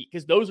heartbeat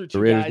because those are 2 guys. The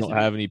Raiders guys don't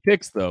have any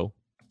picks though.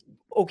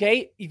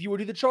 Okay, if you were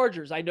to do the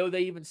Chargers, I know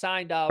they even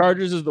signed.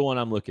 Chargers is the one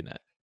I'm looking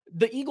at.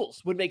 The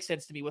Eagles would make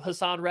sense to me with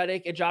Hassan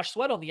Reddick and Josh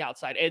Sweat on the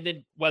outside. And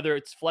then whether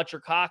it's Fletcher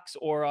Cox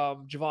or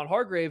Javon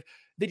Hargrave,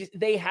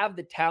 they have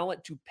the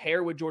talent to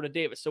pair with Jordan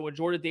Davis. So when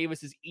Jordan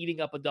Davis is eating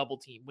up a double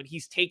team, when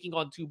he's taking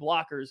on 2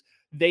 blockers,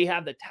 they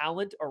have the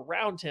talent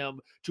around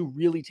him to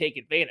really take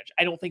advantage.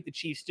 I don't think the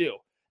Chiefs do.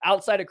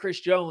 Outside of Chris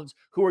Jones,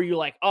 who are you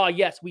like, oh,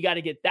 yes, we got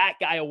to get that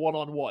guy a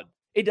one-on-one.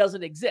 It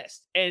doesn't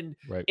exist. And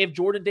if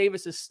Jordan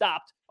Davis is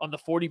stopped on the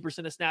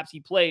 40% of snaps he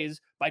plays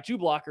by 2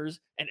 blockers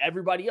and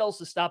everybody else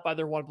is stopped by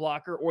their 1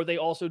 blocker, or they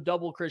also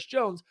double Chris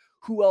Jones,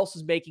 who else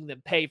is making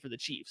them pay for the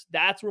Chiefs?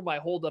 That's where my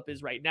holdup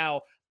is right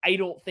now. I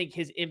don't think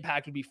his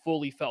impact would be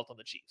fully felt on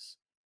the Chiefs.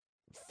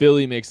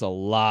 Philly makes a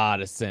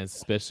lot of sense,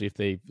 especially if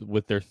they,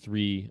 with their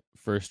 3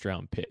 first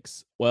round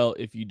picks. Well,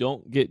 if you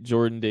don't get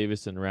Jordan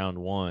Davis in round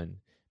 1,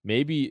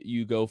 maybe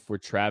you go for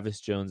Travis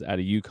Jones out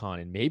of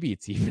UConn, and maybe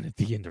it's even at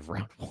the end of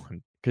round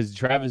 1 because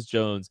Travis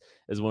Jones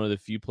is one of the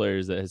few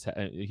players that has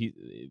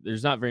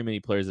there's not very many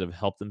players that have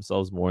helped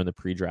themselves more in the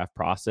pre-draft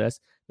process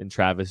than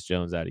Travis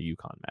Jones out of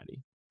UConn,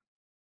 Maddie.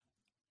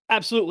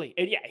 Absolutely.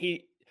 And yeah,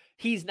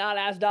 he's not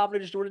as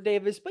dominant as Jordan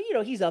Davis, but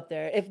he's up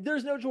there. If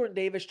there's no Jordan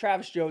Davis,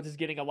 Travis Jones is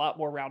getting a lot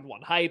more round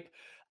 1 hype.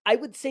 I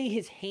would say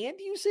his hand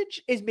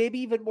usage is maybe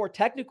even more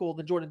technical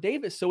than Jordan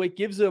Davis, so it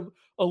gives him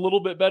a little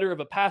bit better of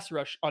a pass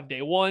rush on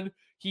day 1.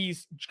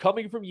 He's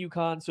coming from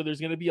UConn, so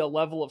there's going to be a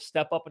level of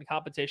step up in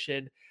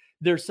competition.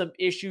 There's some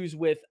issues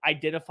with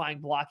identifying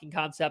blocking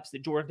concepts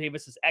that Jordan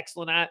Davis is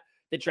excellent at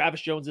that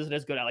Travis Jones isn't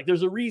as good at. Like,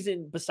 there's a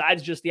reason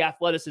besides just the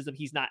athleticism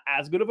he's not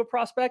as good of a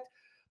prospect,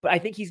 but I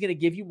think he's going to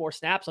give you more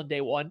snaps on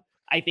day 1.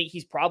 I think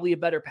he's probably a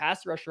better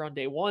pass rusher on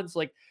day 1.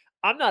 So,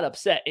 I'm not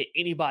upset at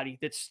anybody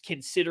that's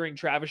considering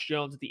Travis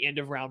Jones at the end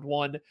of round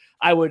 1.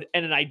 I would,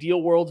 in an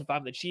ideal world, if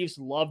I'm the Chiefs,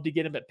 love to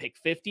get him at pick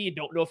 50.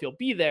 Don't know if he'll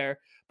be there,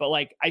 but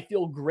I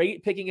feel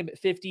great picking him at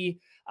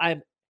 50.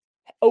 I'm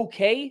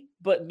okay,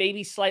 but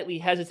maybe slightly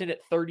hesitant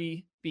at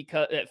 30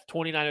 because at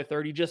 29 or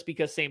 30, just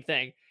because same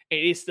thing.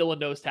 It is still a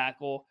nose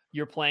tackle.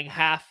 You're playing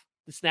half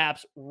the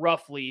snaps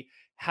roughly.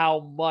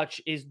 How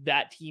much is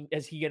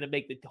he going to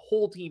make the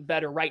whole team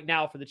better right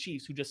now for the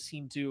Chiefs, who just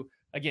seem to,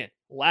 again,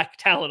 lack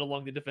talent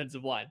along the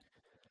defensive line?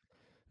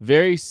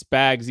 Very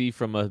Spagsy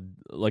from a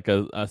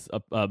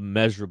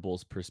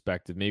measurables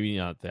perspective. Maybe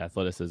not the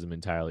athleticism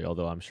entirely,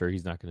 although I'm sure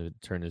he's not going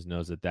to turn his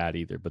nose at that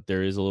either. But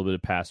there is a little bit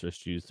of pass rush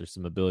juice. There's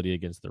some ability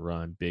against the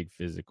run, big,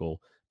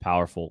 physical,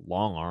 powerful,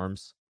 long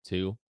arms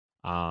too.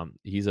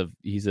 He's a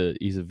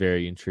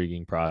very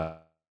intriguing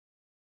product.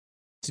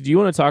 So do you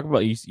want to talk about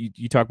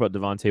you talk about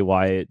Devontae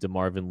Wyatt,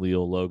 DeMarvin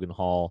Leal, Logan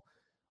Hall?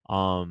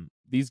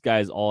 These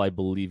guys all, I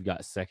believe,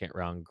 got second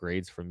round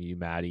grades from you,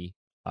 Maddie.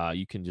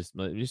 You can just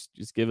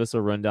give us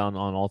a rundown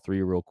on all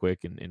three real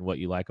quick and what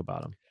you like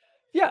about them.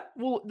 Yeah,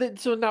 well,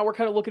 so now we're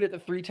kind of looking at the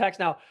 3 techs.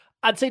 Now,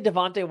 I'd say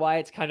Devontae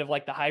Wyatt's kind of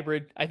like the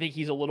hybrid. I think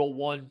he's a little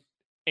 1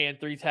 and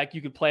 3 tech.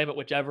 You could play him at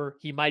whichever.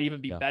 He might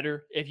even be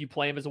better if you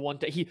play him as a 1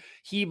 tech.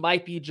 He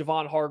might be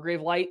Javon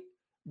Hargrave light,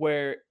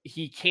 where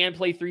he can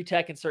play 3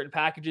 tech in certain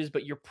packages,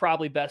 but you're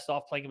probably best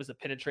off playing him as a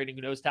penetrating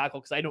nose tackle,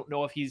 because I don't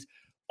know if he's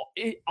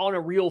on a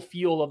real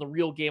field, on the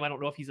real game. I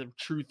don't know if he's a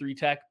true 3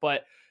 tech,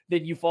 but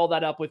then you follow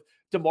that up with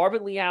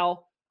DeMarvin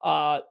Leal,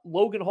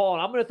 Logan Hall,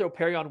 and I'm going to throw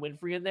Perrion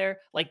Winfrey in there.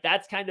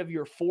 That's kind of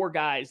your 4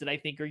 guys that I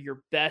think are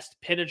your best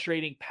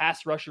penetrating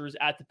pass rushers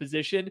at the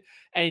position.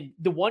 And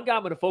the one guy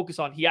I'm going to focus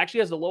on, he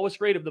actually has the lowest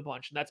grade of the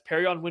bunch, and that's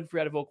Perrion Winfrey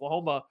out of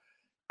Oklahoma.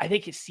 I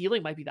think his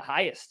ceiling might be the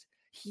highest.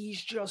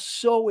 He's just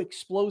so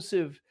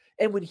explosive.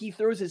 And when he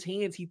throws his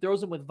hands, he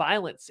throws them with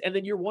violence. And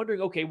then you're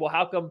wondering, okay, well,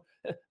 how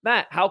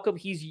come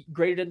he's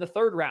graded in the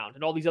 3rd round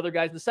and all these other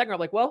guys in the 2nd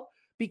round? Well,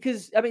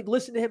 because,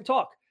 listen to him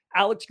talk.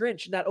 Alex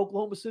Grinch and that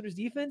Oklahoma Sooners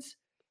defense,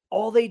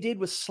 all they did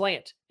was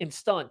slant and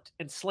stunt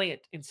and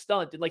slant and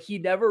stunt. And he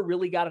never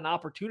really got an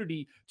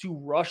opportunity to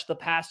rush the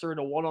passer in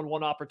a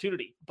one-on-one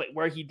opportunity. But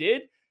where he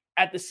did,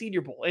 at the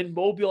Senior Bowl in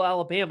Mobile,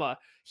 Alabama,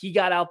 he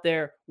got out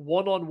there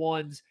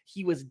one-on-ones.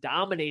 He was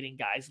dominating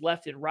guys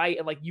left and right.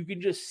 And you can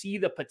just see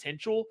the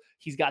potential.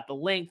 He's got the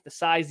length, the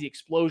size, the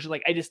explosion.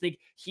 I just think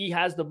he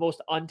has the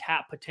most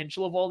untapped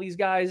potential of all these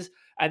guys.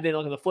 And then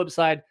on the flip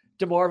side,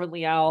 DeMarvin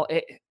Leal,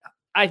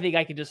 I think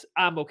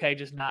I'm okay.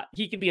 Just not,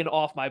 he can be an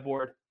off my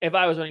board. If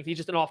I was running, he's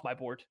just an off my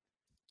board.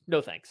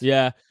 No thanks.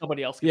 Yeah.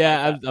 Somebody else.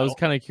 Yeah. I was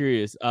kind of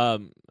curious.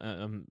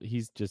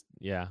 He's just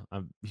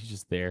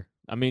there.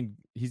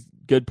 He's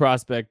good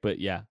prospect, but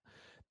yeah.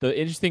 The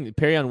interesting,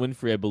 Perrion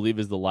Winfrey, I believe,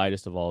 is the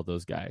lightest of all of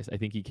those guys. I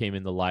think he came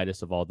in the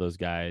lightest of all those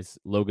guys.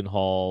 Logan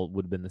Hall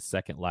would have been the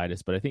 2nd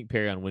lightest, but I think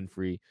Perrion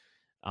Winfrey,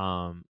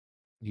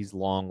 he's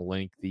long,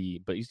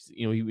 lengthy, but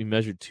he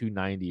measured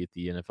 290 at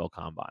the NFL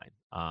Combine.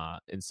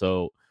 And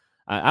so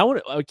I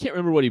can't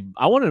remember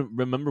I want to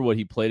remember what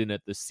he played in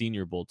at the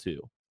Senior Bowl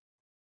too.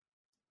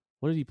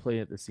 What did he play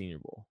at the Senior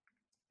Bowl?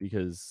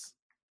 Because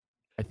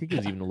I think it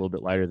was even a little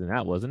bit lighter than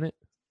that, wasn't it?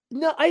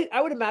 No,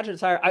 I would imagine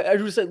it's higher. I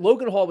would say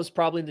Logan Hall was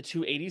probably in the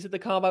 280s at the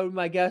Combine, would be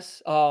my guess.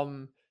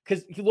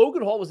 Because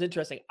Logan Hall was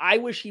interesting. I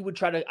wish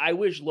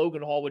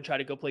Logan Hall would try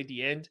to go play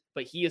the end,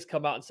 but he has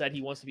come out and said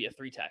he wants to be a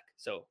 3 tech.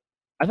 So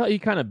I thought he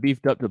kind of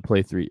beefed up to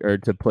play 3 or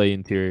to play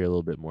interior a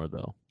little bit more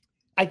though.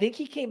 I think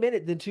he came in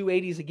at the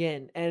 280s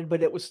again,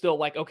 but it was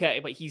still okay,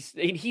 but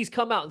he's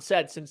come out and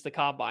said since the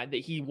Combine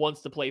that he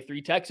wants to play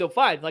 3 tech. So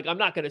fine, I'm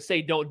not going to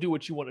say don't do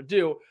what you want to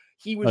do.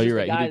 He was. Oh, you're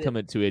right. He did come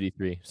at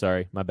 283.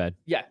 Sorry, my bad.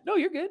 Yeah, no,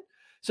 you're good.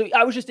 So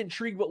I was just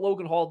intrigued what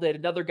Logan Hall did.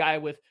 Another guy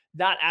with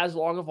not as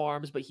long of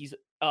arms, but he's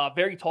a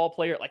very tall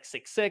player at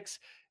 6'6",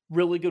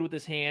 really good with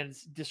his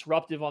hands,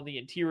 disruptive on the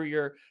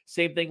interior.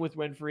 Same thing with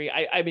Winfrey.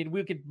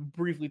 We could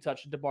briefly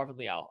touch on DeMarvin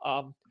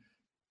Leal.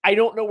 I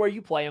don't know where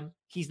you play him.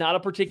 He's not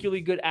a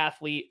particularly good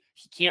athlete.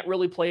 He can't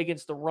really play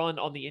against the run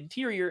on the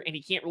interior, and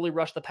he can't really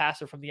rush the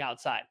passer from the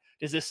outside.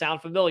 Does this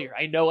sound familiar?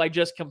 I know I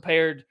just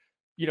compared,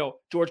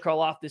 George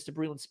Karlaftis to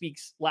Breland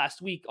Speaks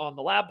last week on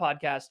the Lab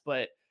podcast.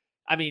 But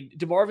I mean,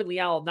 DeMarvin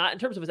Leal, not in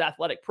terms of his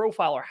athletic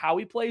profile or how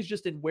he plays,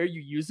 just in where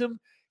you use him,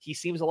 he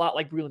seems a lot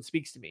like Breland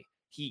Speaks to me.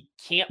 He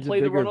can't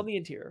play the run on the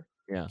interior.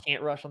 Yeah.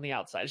 Can't rush on the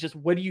outside. It's just,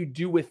 what do you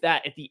do with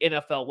that at the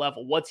NFL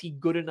level? What's he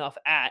good enough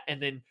at?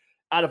 And then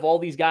out of all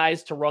these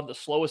guys to run the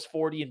slowest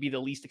 40 and be the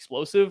least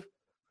explosive,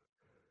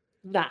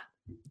 nah.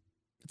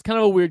 It's kind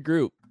of a weird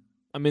group.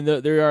 I mean,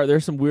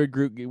 there's some weird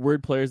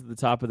players at the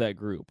top of that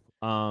group.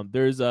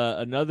 There's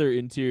another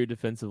interior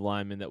defensive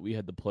lineman that we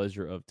had the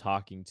pleasure of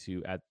talking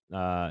to at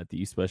the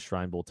East West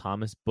Shrine Bowl,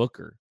 Thomas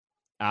Booker,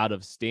 out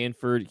of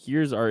Stanford.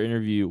 Here's our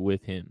interview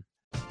with him.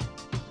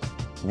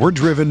 We're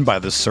driven by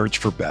the search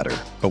for better.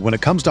 But when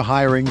it comes to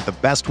hiring, the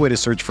best way to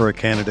search for a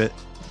candidate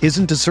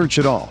isn't to search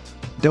at all.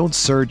 Don't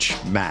search,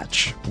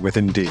 match with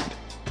Indeed.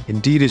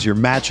 Indeed is your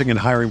matching and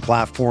hiring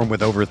platform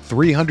with over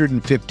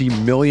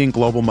 350 million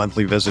global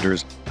monthly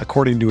visitors,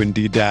 according to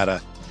Indeed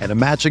data, and a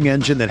matching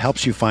engine that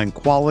helps you find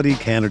quality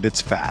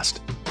candidates fast.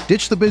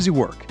 Ditch the busy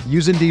work.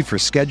 Use Indeed for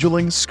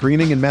scheduling,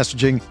 screening, and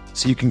messaging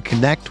so you can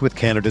connect with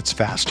candidates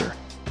faster.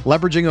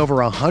 Leveraging over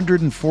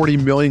 140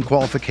 million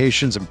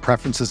qualifications and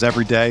preferences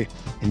every day,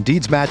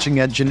 Indeed's matching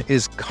engine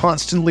is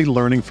constantly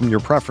learning from your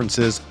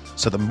preferences,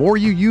 so the more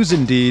you use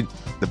Indeed,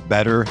 the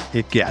better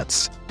it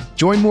gets.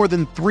 Join more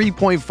than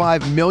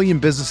 3.5 million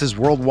businesses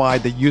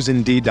worldwide that use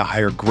Indeed to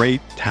hire great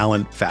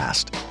talent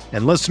fast.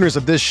 And listeners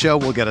of this show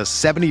will get a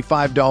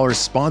 $75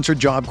 sponsored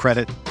job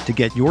credit to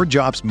get your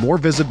jobs more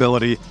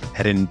visibility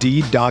at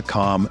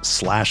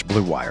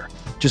Indeed.com/Blue Wire.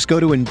 Just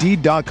go to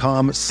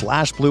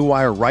Indeed.com/Blue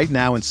Wire right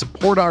now and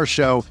support our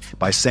show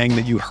by saying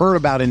that you heard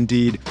about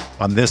Indeed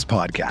on this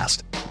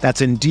podcast.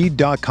 That's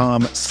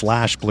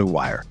Indeed.com/Blue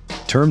Wire.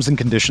 Terms and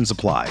conditions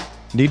apply.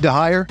 Need to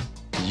hire?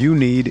 You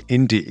need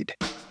Indeed.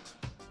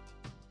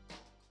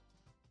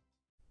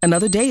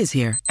 Another day is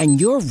here,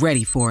 and you're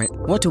ready for it.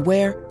 What to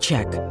wear?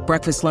 Check.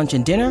 Breakfast, lunch,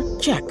 and dinner?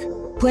 Check.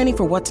 Planning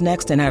for what's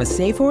next and how to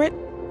save for it?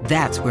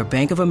 That's where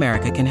Bank of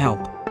America can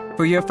help.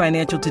 For your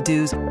financial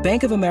to-dos,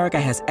 Bank of America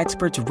has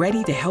experts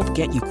ready to help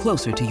get you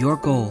closer to your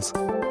goals.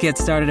 Get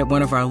started at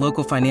one of our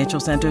local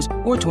financial centers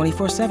or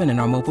 24/7 in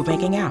our mobile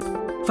banking app.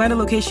 Find a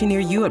location near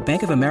you at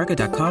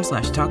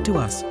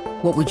bankofamerica.com/talktous.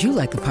 What would you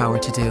like the power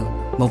to do?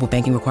 Mobile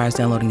banking requires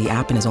downloading the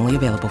app and is only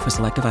available for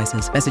select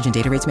devices. Message and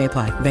data rates may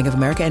apply. Bank of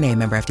America NA,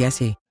 member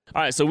FDIC.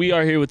 All right, so we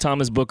are here with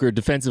Thomas Booker,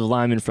 defensive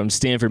lineman from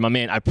Stanford. My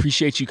man, I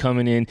appreciate you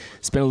coming in,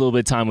 spend a little bit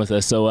of time with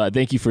us. So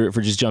thank you for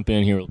just jumping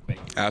in here.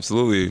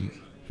 Absolutely.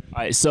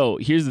 All right, so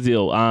here's the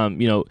deal.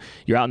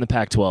 You're out in the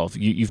Pac-12.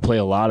 You've played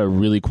a lot of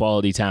really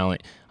quality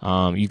talent.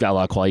 You've got a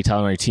lot of quality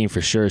talent on your team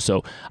for sure.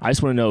 So I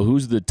just want to know,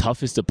 who's the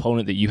toughest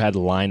opponent that you had to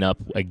line up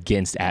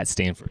against at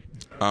Stanford?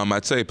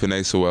 I'd say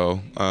Penei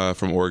Sewell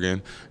from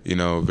Oregon.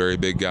 Very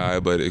big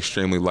guy, but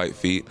extremely light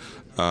feet.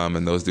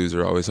 And those dudes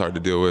are always hard to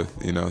deal with,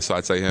 so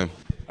I'd say him.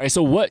 All right,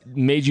 so what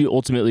made you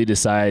ultimately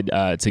decide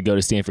to go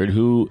to Stanford?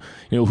 Who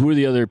are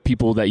the other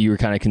people that you were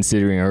kind of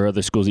considering, or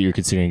other schools that you were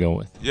considering going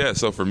with? Yeah,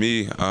 so for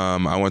me,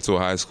 I went to a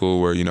high school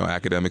where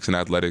academics and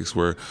athletics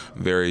were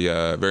very,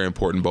 very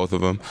important, both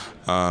of them.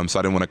 So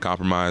I didn't want to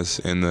compromise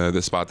in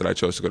the spot that I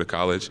chose to go to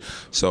college.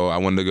 So I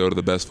wanted to go to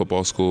the best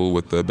football school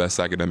with the best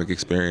academic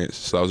experience.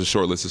 So that was a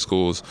short list of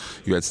schools.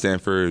 You had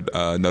Stanford,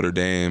 Notre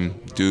Dame,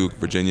 Duke,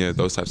 Virginia,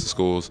 those types of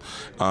schools.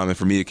 And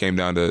for me, it came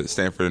down to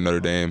Stanford and Notre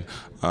Dame.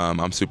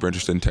 I'm super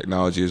interested in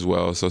technology as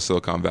well, so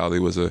Silicon Valley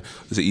was an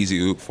easy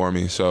oop for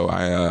me. So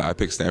I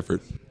picked Stanford.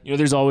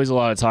 There's always a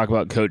lot of talk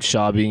about Coach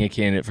Shaw being a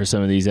candidate for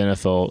some of these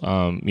NFL,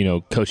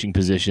 coaching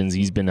positions.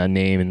 He's been a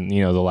name in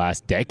the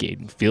last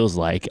decade, feels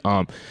like.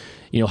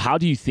 How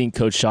do you think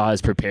Coach Shaw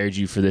has prepared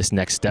you for this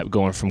next step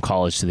going from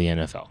college to the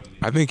NFL?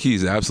 I think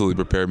he's absolutely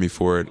prepared me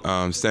for it.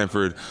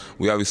 Stanford,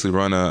 we obviously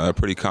run a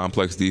pretty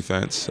complex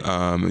defense.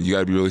 You got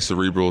to be really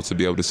cerebral to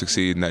be able to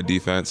succeed in that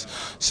defense.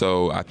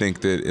 So I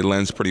think that it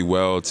lends pretty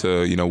well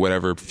to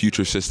whatever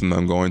future system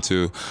I'm going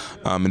to.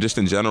 And just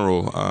in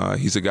general,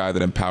 he's a guy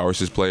that empowers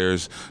his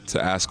players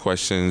to ask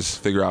questions,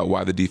 figure out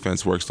why the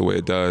defense works the way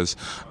it does.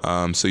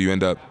 So you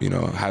end up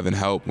having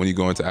help when you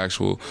go into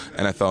actual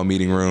NFL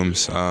meeting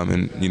rooms.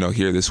 And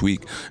here this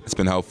week, it's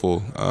been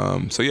helpful.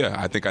 So yeah,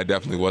 I think I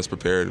definitely was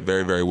prepared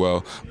very, very well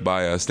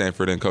by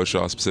Stanford and Coach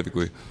Shaw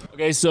specifically.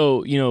 Okay,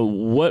 so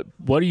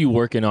what are you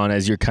working on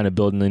as you're kind of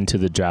building into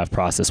the draft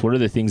process? What are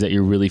the things that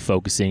you're really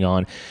focusing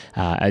on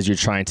as you're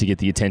trying to get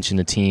the attention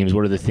of teams?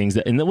 What are the things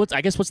that, and what's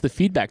the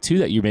feedback too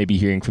that you may be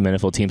hearing from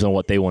NFL teams on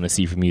what they want to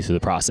see from you through the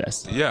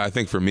process? Yeah, I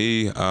think for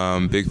me,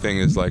 big thing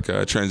is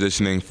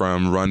transitioning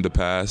from run to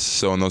pass.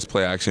 So on those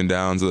play action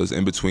downs, those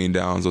in between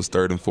downs, those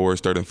 3rd and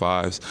 4s, 3rd and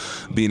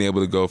 5s, being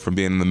able to go from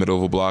being in the middle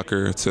of a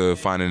blocker to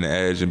finding an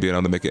edge and being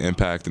able to make an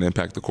impact and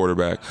impact the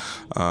quarterback.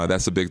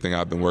 That's a big thing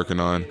I've been working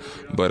on.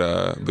 But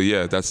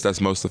yeah, that's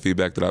most of the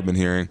feedback that I've been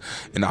hearing.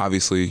 And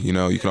obviously,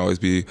 you can always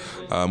be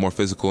more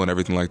physical and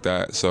everything like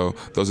that. So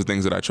those are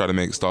things that I try to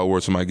make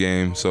stalwarts of my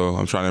game. So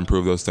I'm trying to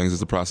improve those things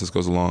as the process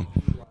goes along.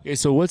 Okay,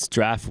 so what's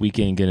draft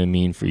weekend going to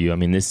mean for you? I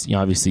mean, this,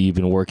 obviously you've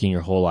been working your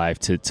whole life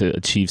to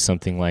achieve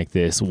something like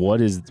this.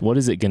 What is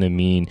it going to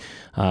mean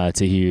to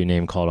hear your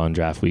name called on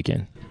draft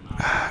weekend?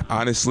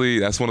 Honestly,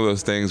 that's one of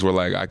those things where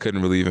like I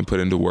couldn't really even put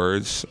into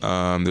words.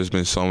 There's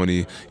been so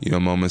many,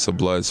 moments of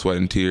blood, sweat,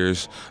 and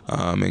tears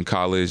in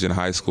college, in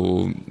high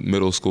school,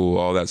 middle school,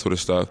 all that sort of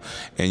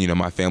stuff. And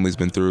my family's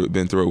been through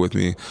it with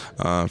me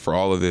for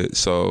all of it.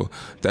 So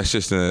that's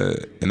just an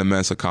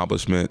immense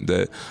accomplishment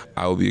that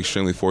I will be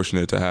extremely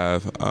fortunate to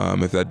have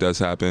if that does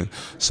happen.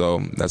 So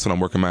that's what I'm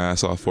working my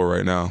ass off for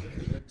right now.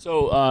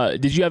 So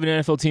did you have an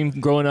NFL team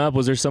growing up?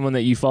 Was there someone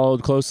that you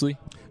followed closely?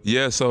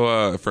 Yeah,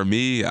 so for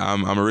me,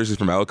 I'm originally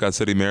from Ellicott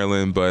City,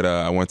 Maryland, but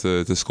I went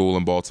to school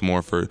in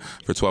Baltimore for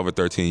 12 or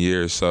 13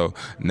 years, so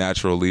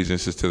natural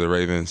allegiances to the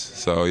Ravens.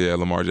 So, yeah,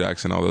 Lamar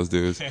Jackson, all those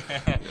dudes.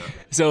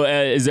 So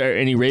is there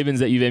any Ravens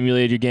that you've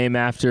emulated your game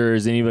after?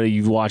 Is anybody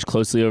you've watched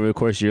closely over the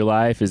course of your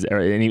life? Is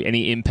there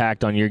any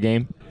impact on your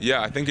game?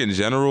 Yeah, I think in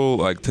general,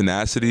 like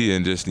tenacity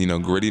and just,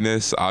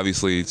 grittiness.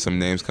 Obviously, some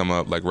names come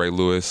up like Ray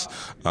Lewis.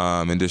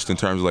 And just in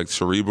terms of like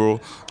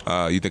cerebral,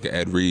 you think of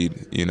Ed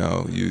Reed.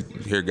 You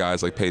hear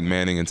guys like Peyton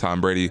Manning and Tom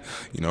Brady,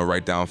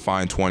 write down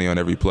fine 20 on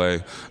every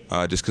play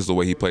just because of the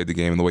way he played the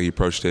game and the way he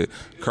approached it.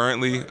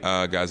 Currently,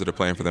 guys that are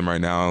playing for them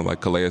right now,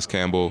 like Calais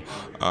Campbell,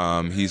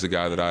 he's a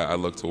guy that I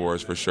look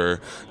towards for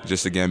sure.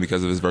 Just again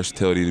because of his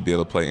versatility to be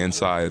able to play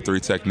inside a 3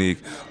 technique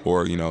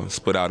or,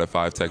 split out a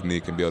 5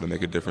 technique and be able to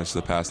make a difference to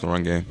the pass and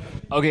run game.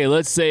 Okay,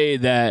 let's say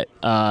that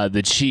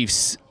the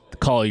Chiefs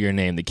call your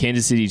name, the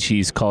Kansas City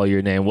Chiefs call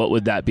your name. What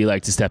would that be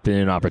like to step in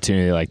an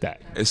opportunity like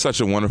that? It's such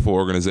a wonderful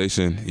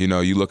organization.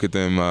 You look at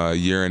them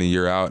year in and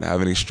year out,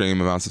 having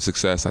extreme amounts of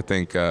success. I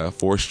think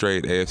 4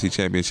 straight AFC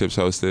championships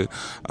hosted,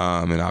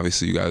 and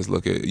obviously you guys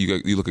look at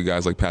you look at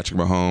guys like Patrick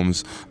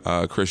Mahomes,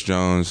 Chris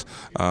Jones,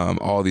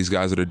 all these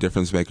guys that are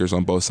difference makers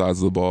on both sides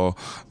of the ball,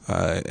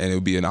 and it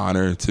would be an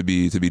honor to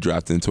be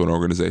drafted into an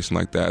organization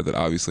like that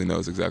obviously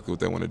knows exactly what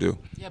they want to do.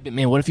 Yeah, but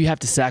man, what if you have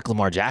to sack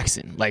Lamar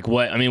Jackson? Like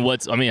what? How are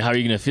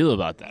you going to feel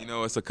about that?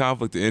 It's a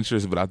conflict of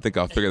interest, but I think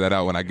I'll figure that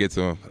out when I get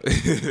to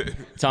him.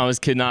 Thomas,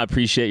 could not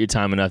appreciate your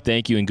time enough.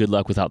 Thank you, and good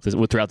luck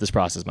throughout this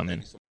process, my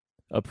man.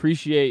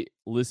 Appreciate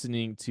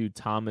listening to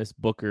Thomas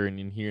Booker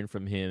and hearing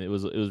from him. It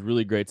was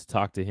really great to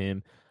talk to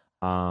him.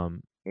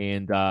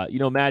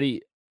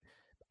 Maddie,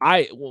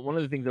 one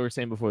of the things that we were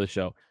saying before the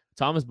show,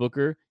 Thomas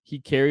Booker, he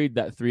carried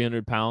that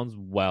 300 pounds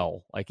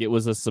well. Like it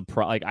was a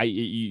surprise. Like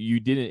you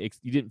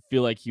didn't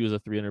feel like he was a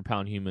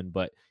 300-pound human,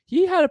 but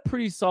he had a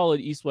pretty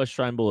solid East-West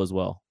Shrine Bowl as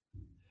well.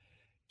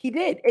 He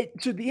did.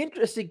 So the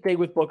interesting thing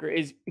with Booker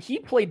is he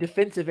played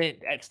defensive end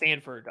at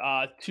Stanford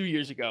 2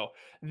 years ago,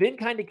 then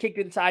kind of kicked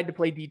inside to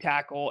play D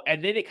tackle.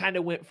 And then it kind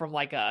of went from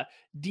like a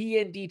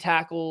D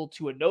tackle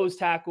to a nose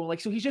tackle.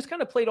 So he's just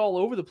kind of played all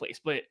over the place.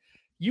 But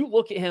you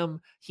look at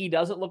him, he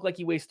doesn't look like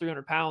he weighs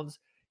 300 pounds.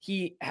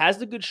 He has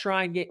the good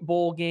Shrine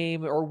Bowl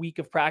game or week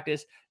of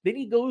practice. Then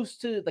he goes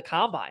to the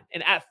combine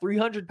and at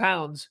 300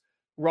 pounds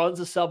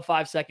runs a sub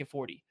 5 second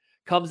 40.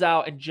 Comes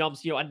out and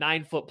jumps, a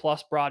 9-foot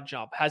plus broad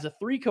jump, has a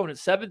 3 cone at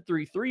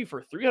 7.33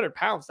 for 300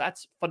 pounds.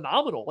 That's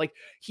phenomenal. Like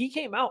he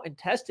came out and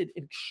tested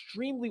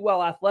extremely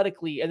well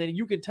athletically. And then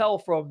you can tell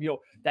from,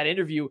 that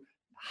interview,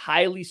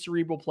 highly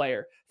cerebral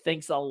player,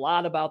 thinks a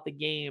lot about the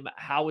game,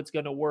 how it's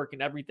going to work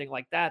and everything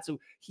like that. So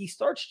he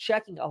starts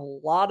checking a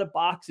lot of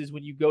boxes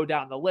when you go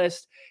down the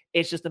list.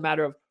 It's just a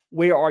matter of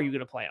where are you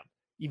going to play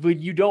him? When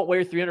you don't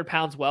weigh 300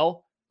 pounds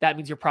well, that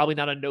means you're probably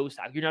not a nose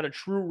tackle. You're not a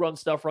true run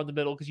stuffer on the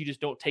middle because you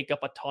just don't take up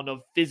a ton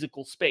of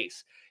physical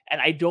space. And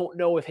I don't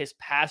know if his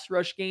pass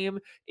rush game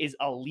is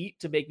elite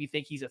to make me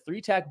think he's a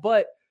 3-tech,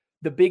 but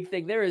the big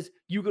thing there is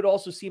you could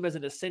also see him as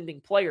an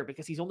ascending player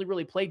because he's only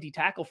really played D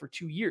tackle for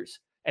 2 years.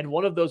 And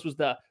one of those was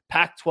the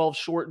Pac-12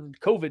 shortened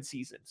COVID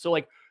season. So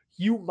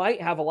you might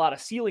have a lot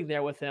of ceiling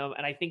there with him.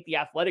 And I think the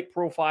athletic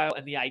profile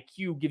and the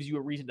IQ gives you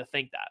a reason to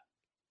think that.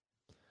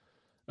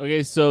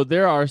 Okay, so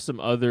there are some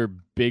other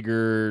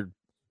bigger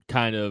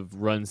kind of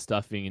run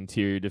stuffing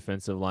interior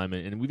defensive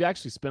linemen, and we've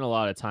actually spent a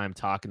lot of time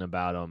talking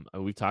about them.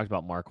 We've talked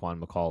about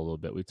Marquand McCall a little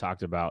bit. We've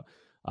talked about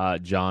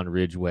John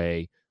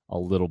Ridgeway a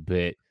little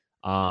bit.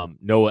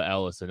 Noah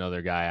Ellis,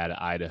 another guy out of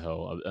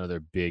Idaho, another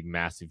big,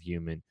 massive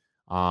human.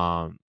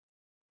 Tito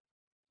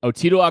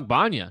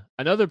Ogbanya,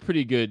 another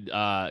pretty good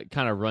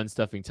kind of run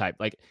stuffing type.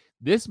 Like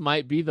this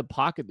might be the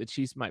pocket the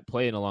Chiefs might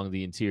play in along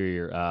the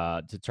interior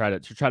to try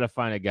to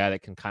find a guy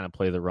that can kind of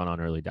play the run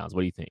on early downs.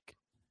 What do you think?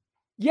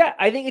 Yeah,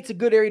 I think it's a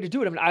good area to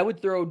do it. I would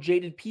throw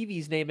Jaden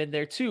Peavy's name in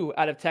there too,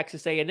 out of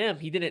Texas A&M.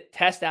 He didn't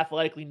test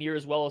athletically near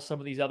as well as some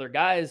of these other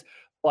guys,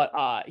 but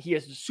he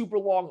has super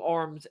long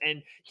arms,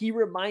 and he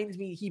reminds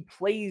me, he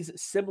plays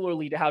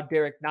similarly to how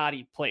Derek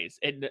Nottie plays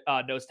in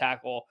nose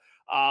tackle.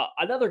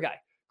 Another guy,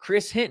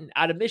 Chris Hinton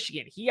out of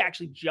Michigan. He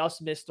actually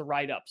just missed the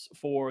write-ups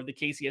for the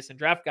KCSN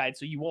draft guide,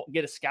 so you won't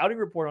get a scouting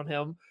report on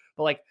him.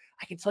 But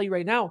I can tell you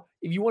right now,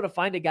 if you want to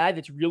find a guy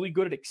that's really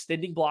good at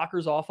extending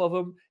blockers off of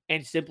him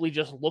and simply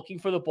just looking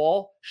for the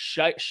ball,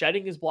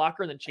 shedding his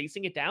blocker and then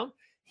chasing it down,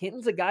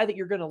 Hinton's a guy that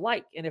you're going to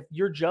like. And if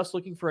you're just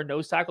looking for a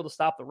nose tackle to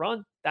stop the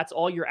run, that's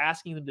all you're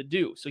asking them to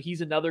do. So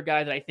he's another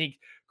guy that I think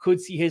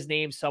could see his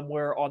name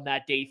somewhere on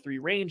that day 3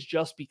 range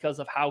just because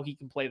of how he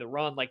can play the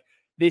run. Like,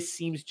 this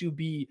seems to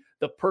be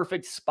the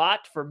perfect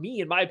spot for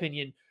me, in my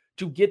opinion,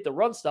 to get the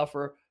run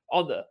stuffer.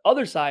 On the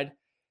other side,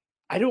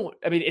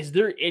 is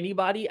there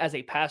anybody as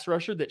a pass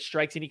rusher that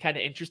strikes any kind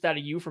of interest out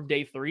of you from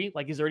day 3?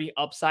 Like, is there any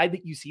upside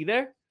that you see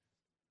there?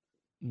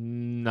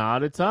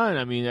 Not a ton.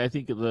 I mean, I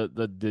think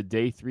the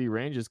day 3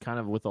 range is kind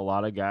of with a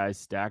lot of guys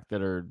stacked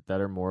that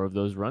are more of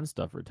those run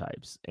stuffer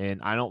types.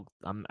 And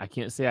I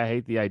can't say I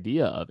hate the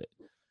idea of it.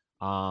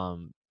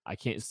 I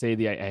can't say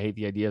I hate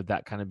the idea of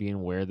that kind of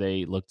being where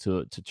they look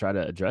to try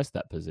to address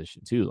that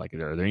position too. Like,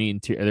 are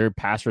there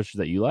pass rushers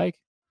that you like?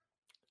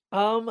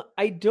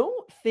 I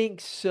don't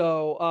think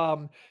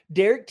so.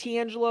 Derek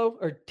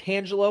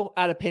Tangelo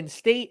out of Penn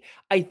State,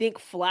 I think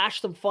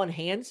flashed some fun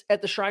hands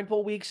at the Shrine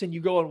Bowl weeks, and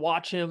you go and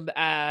watch him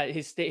at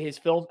his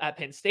film at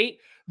Penn State.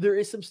 There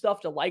is some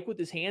stuff to like with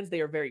his hands. They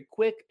are very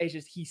quick. It's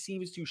just he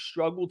seems to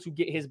struggle to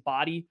get his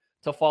body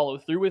to follow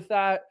through with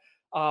that.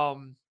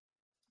 And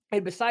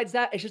besides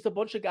that, it's just a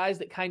bunch of guys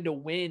that kind of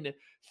win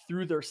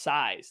through their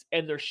size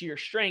and their sheer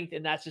strength.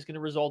 And that's just going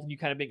to result in you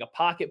kind of being a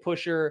pocket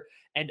pusher.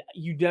 And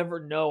you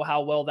never know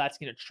how well that's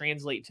going to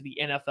translate to the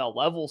NFL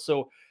level.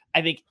 So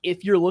I think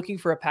if you're looking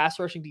for a pass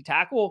rushing D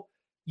tackle,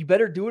 you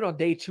better do it on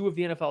day 2 of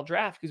the NFL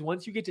draft. Because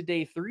once you get to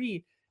day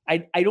 3,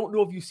 I don't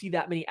know if you see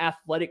that many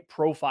athletic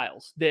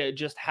profiles that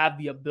just have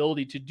the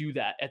ability to do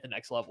that at the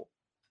next level.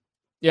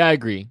 Yeah, I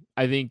agree.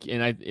 I think,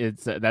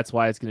 that's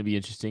why it's going to be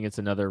interesting. It's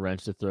another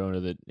wrench to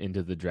throw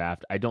into the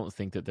draft. I don't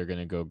think that they're going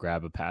to go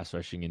grab a pass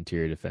rushing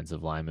interior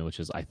defensive lineman, which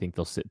is, I think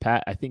they'll sit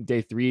pat. I think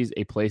day 3 is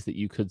a place that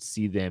you could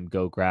see them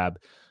go grab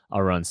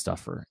a run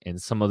stuffer.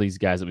 And some of these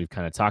guys that we've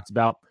kind of talked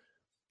about,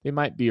 they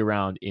might be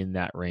around in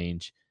that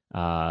range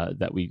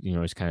that we,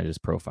 is kind of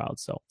just profiled.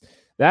 So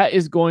that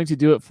is going to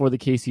do it for the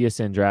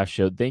KCSN Draft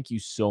Show. Thank you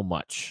so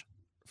much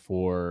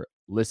for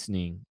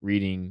listening,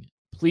 reading.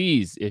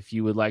 Please, if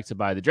you would like to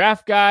buy the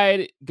draft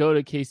guide, go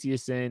to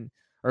KCSN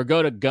or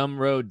go to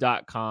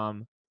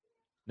gumroad.com.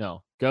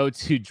 No, go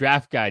to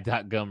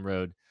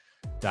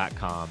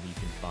draftguide.gumroad.com. You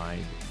can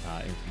find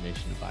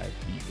information to buy the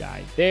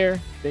guide there.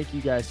 Thank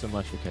you guys so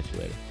much. We'll catch you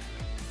later.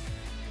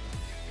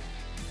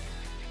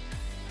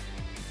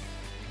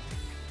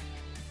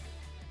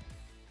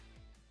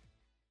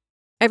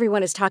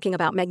 Everyone is talking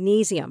about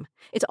magnesium.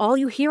 It's all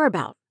you hear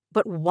about.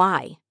 But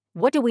why?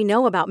 What do we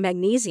know about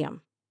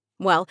magnesium?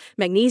 Well,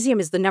 magnesium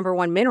is the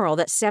 #1 mineral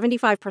that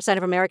 75%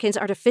 of Americans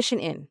are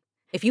deficient in.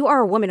 If you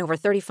are a woman over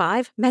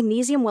 35,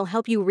 magnesium will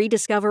help you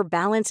rediscover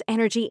balance,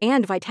 energy,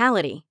 and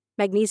vitality.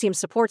 Magnesium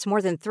supports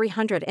more than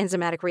 300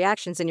 enzymatic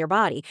reactions in your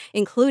body,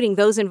 including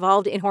those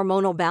involved in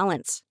hormonal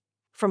balance.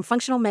 From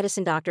functional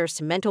medicine doctors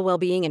to mental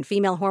well-being and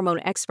female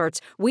hormone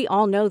experts, we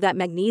all know that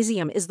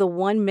magnesium is the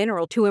one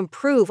mineral to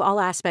improve all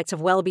aspects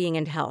of well-being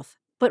and health.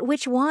 But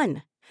which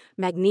one?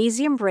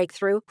 Magnesium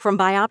Breakthrough from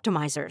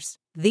Bioptimizers,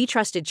 the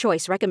trusted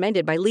choice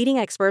recommended by leading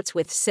experts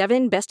with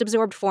 7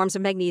 best-absorbed forms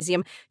of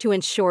magnesium to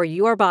ensure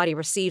your body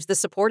receives the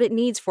support it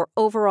needs for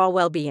overall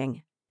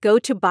well-being. Go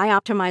to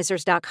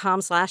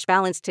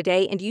bioptimizers.com/balance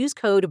today and use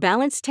code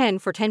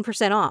BALANCE10 for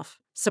 10% off.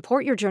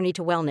 Support your journey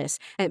to wellness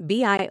at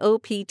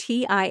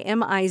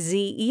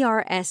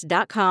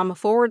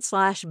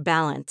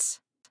bioptimizers.com/balance.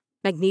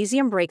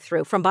 Magnesium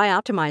Breakthrough from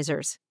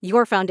Bioptimizers,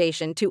 your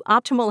foundation to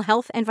optimal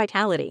health and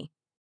vitality.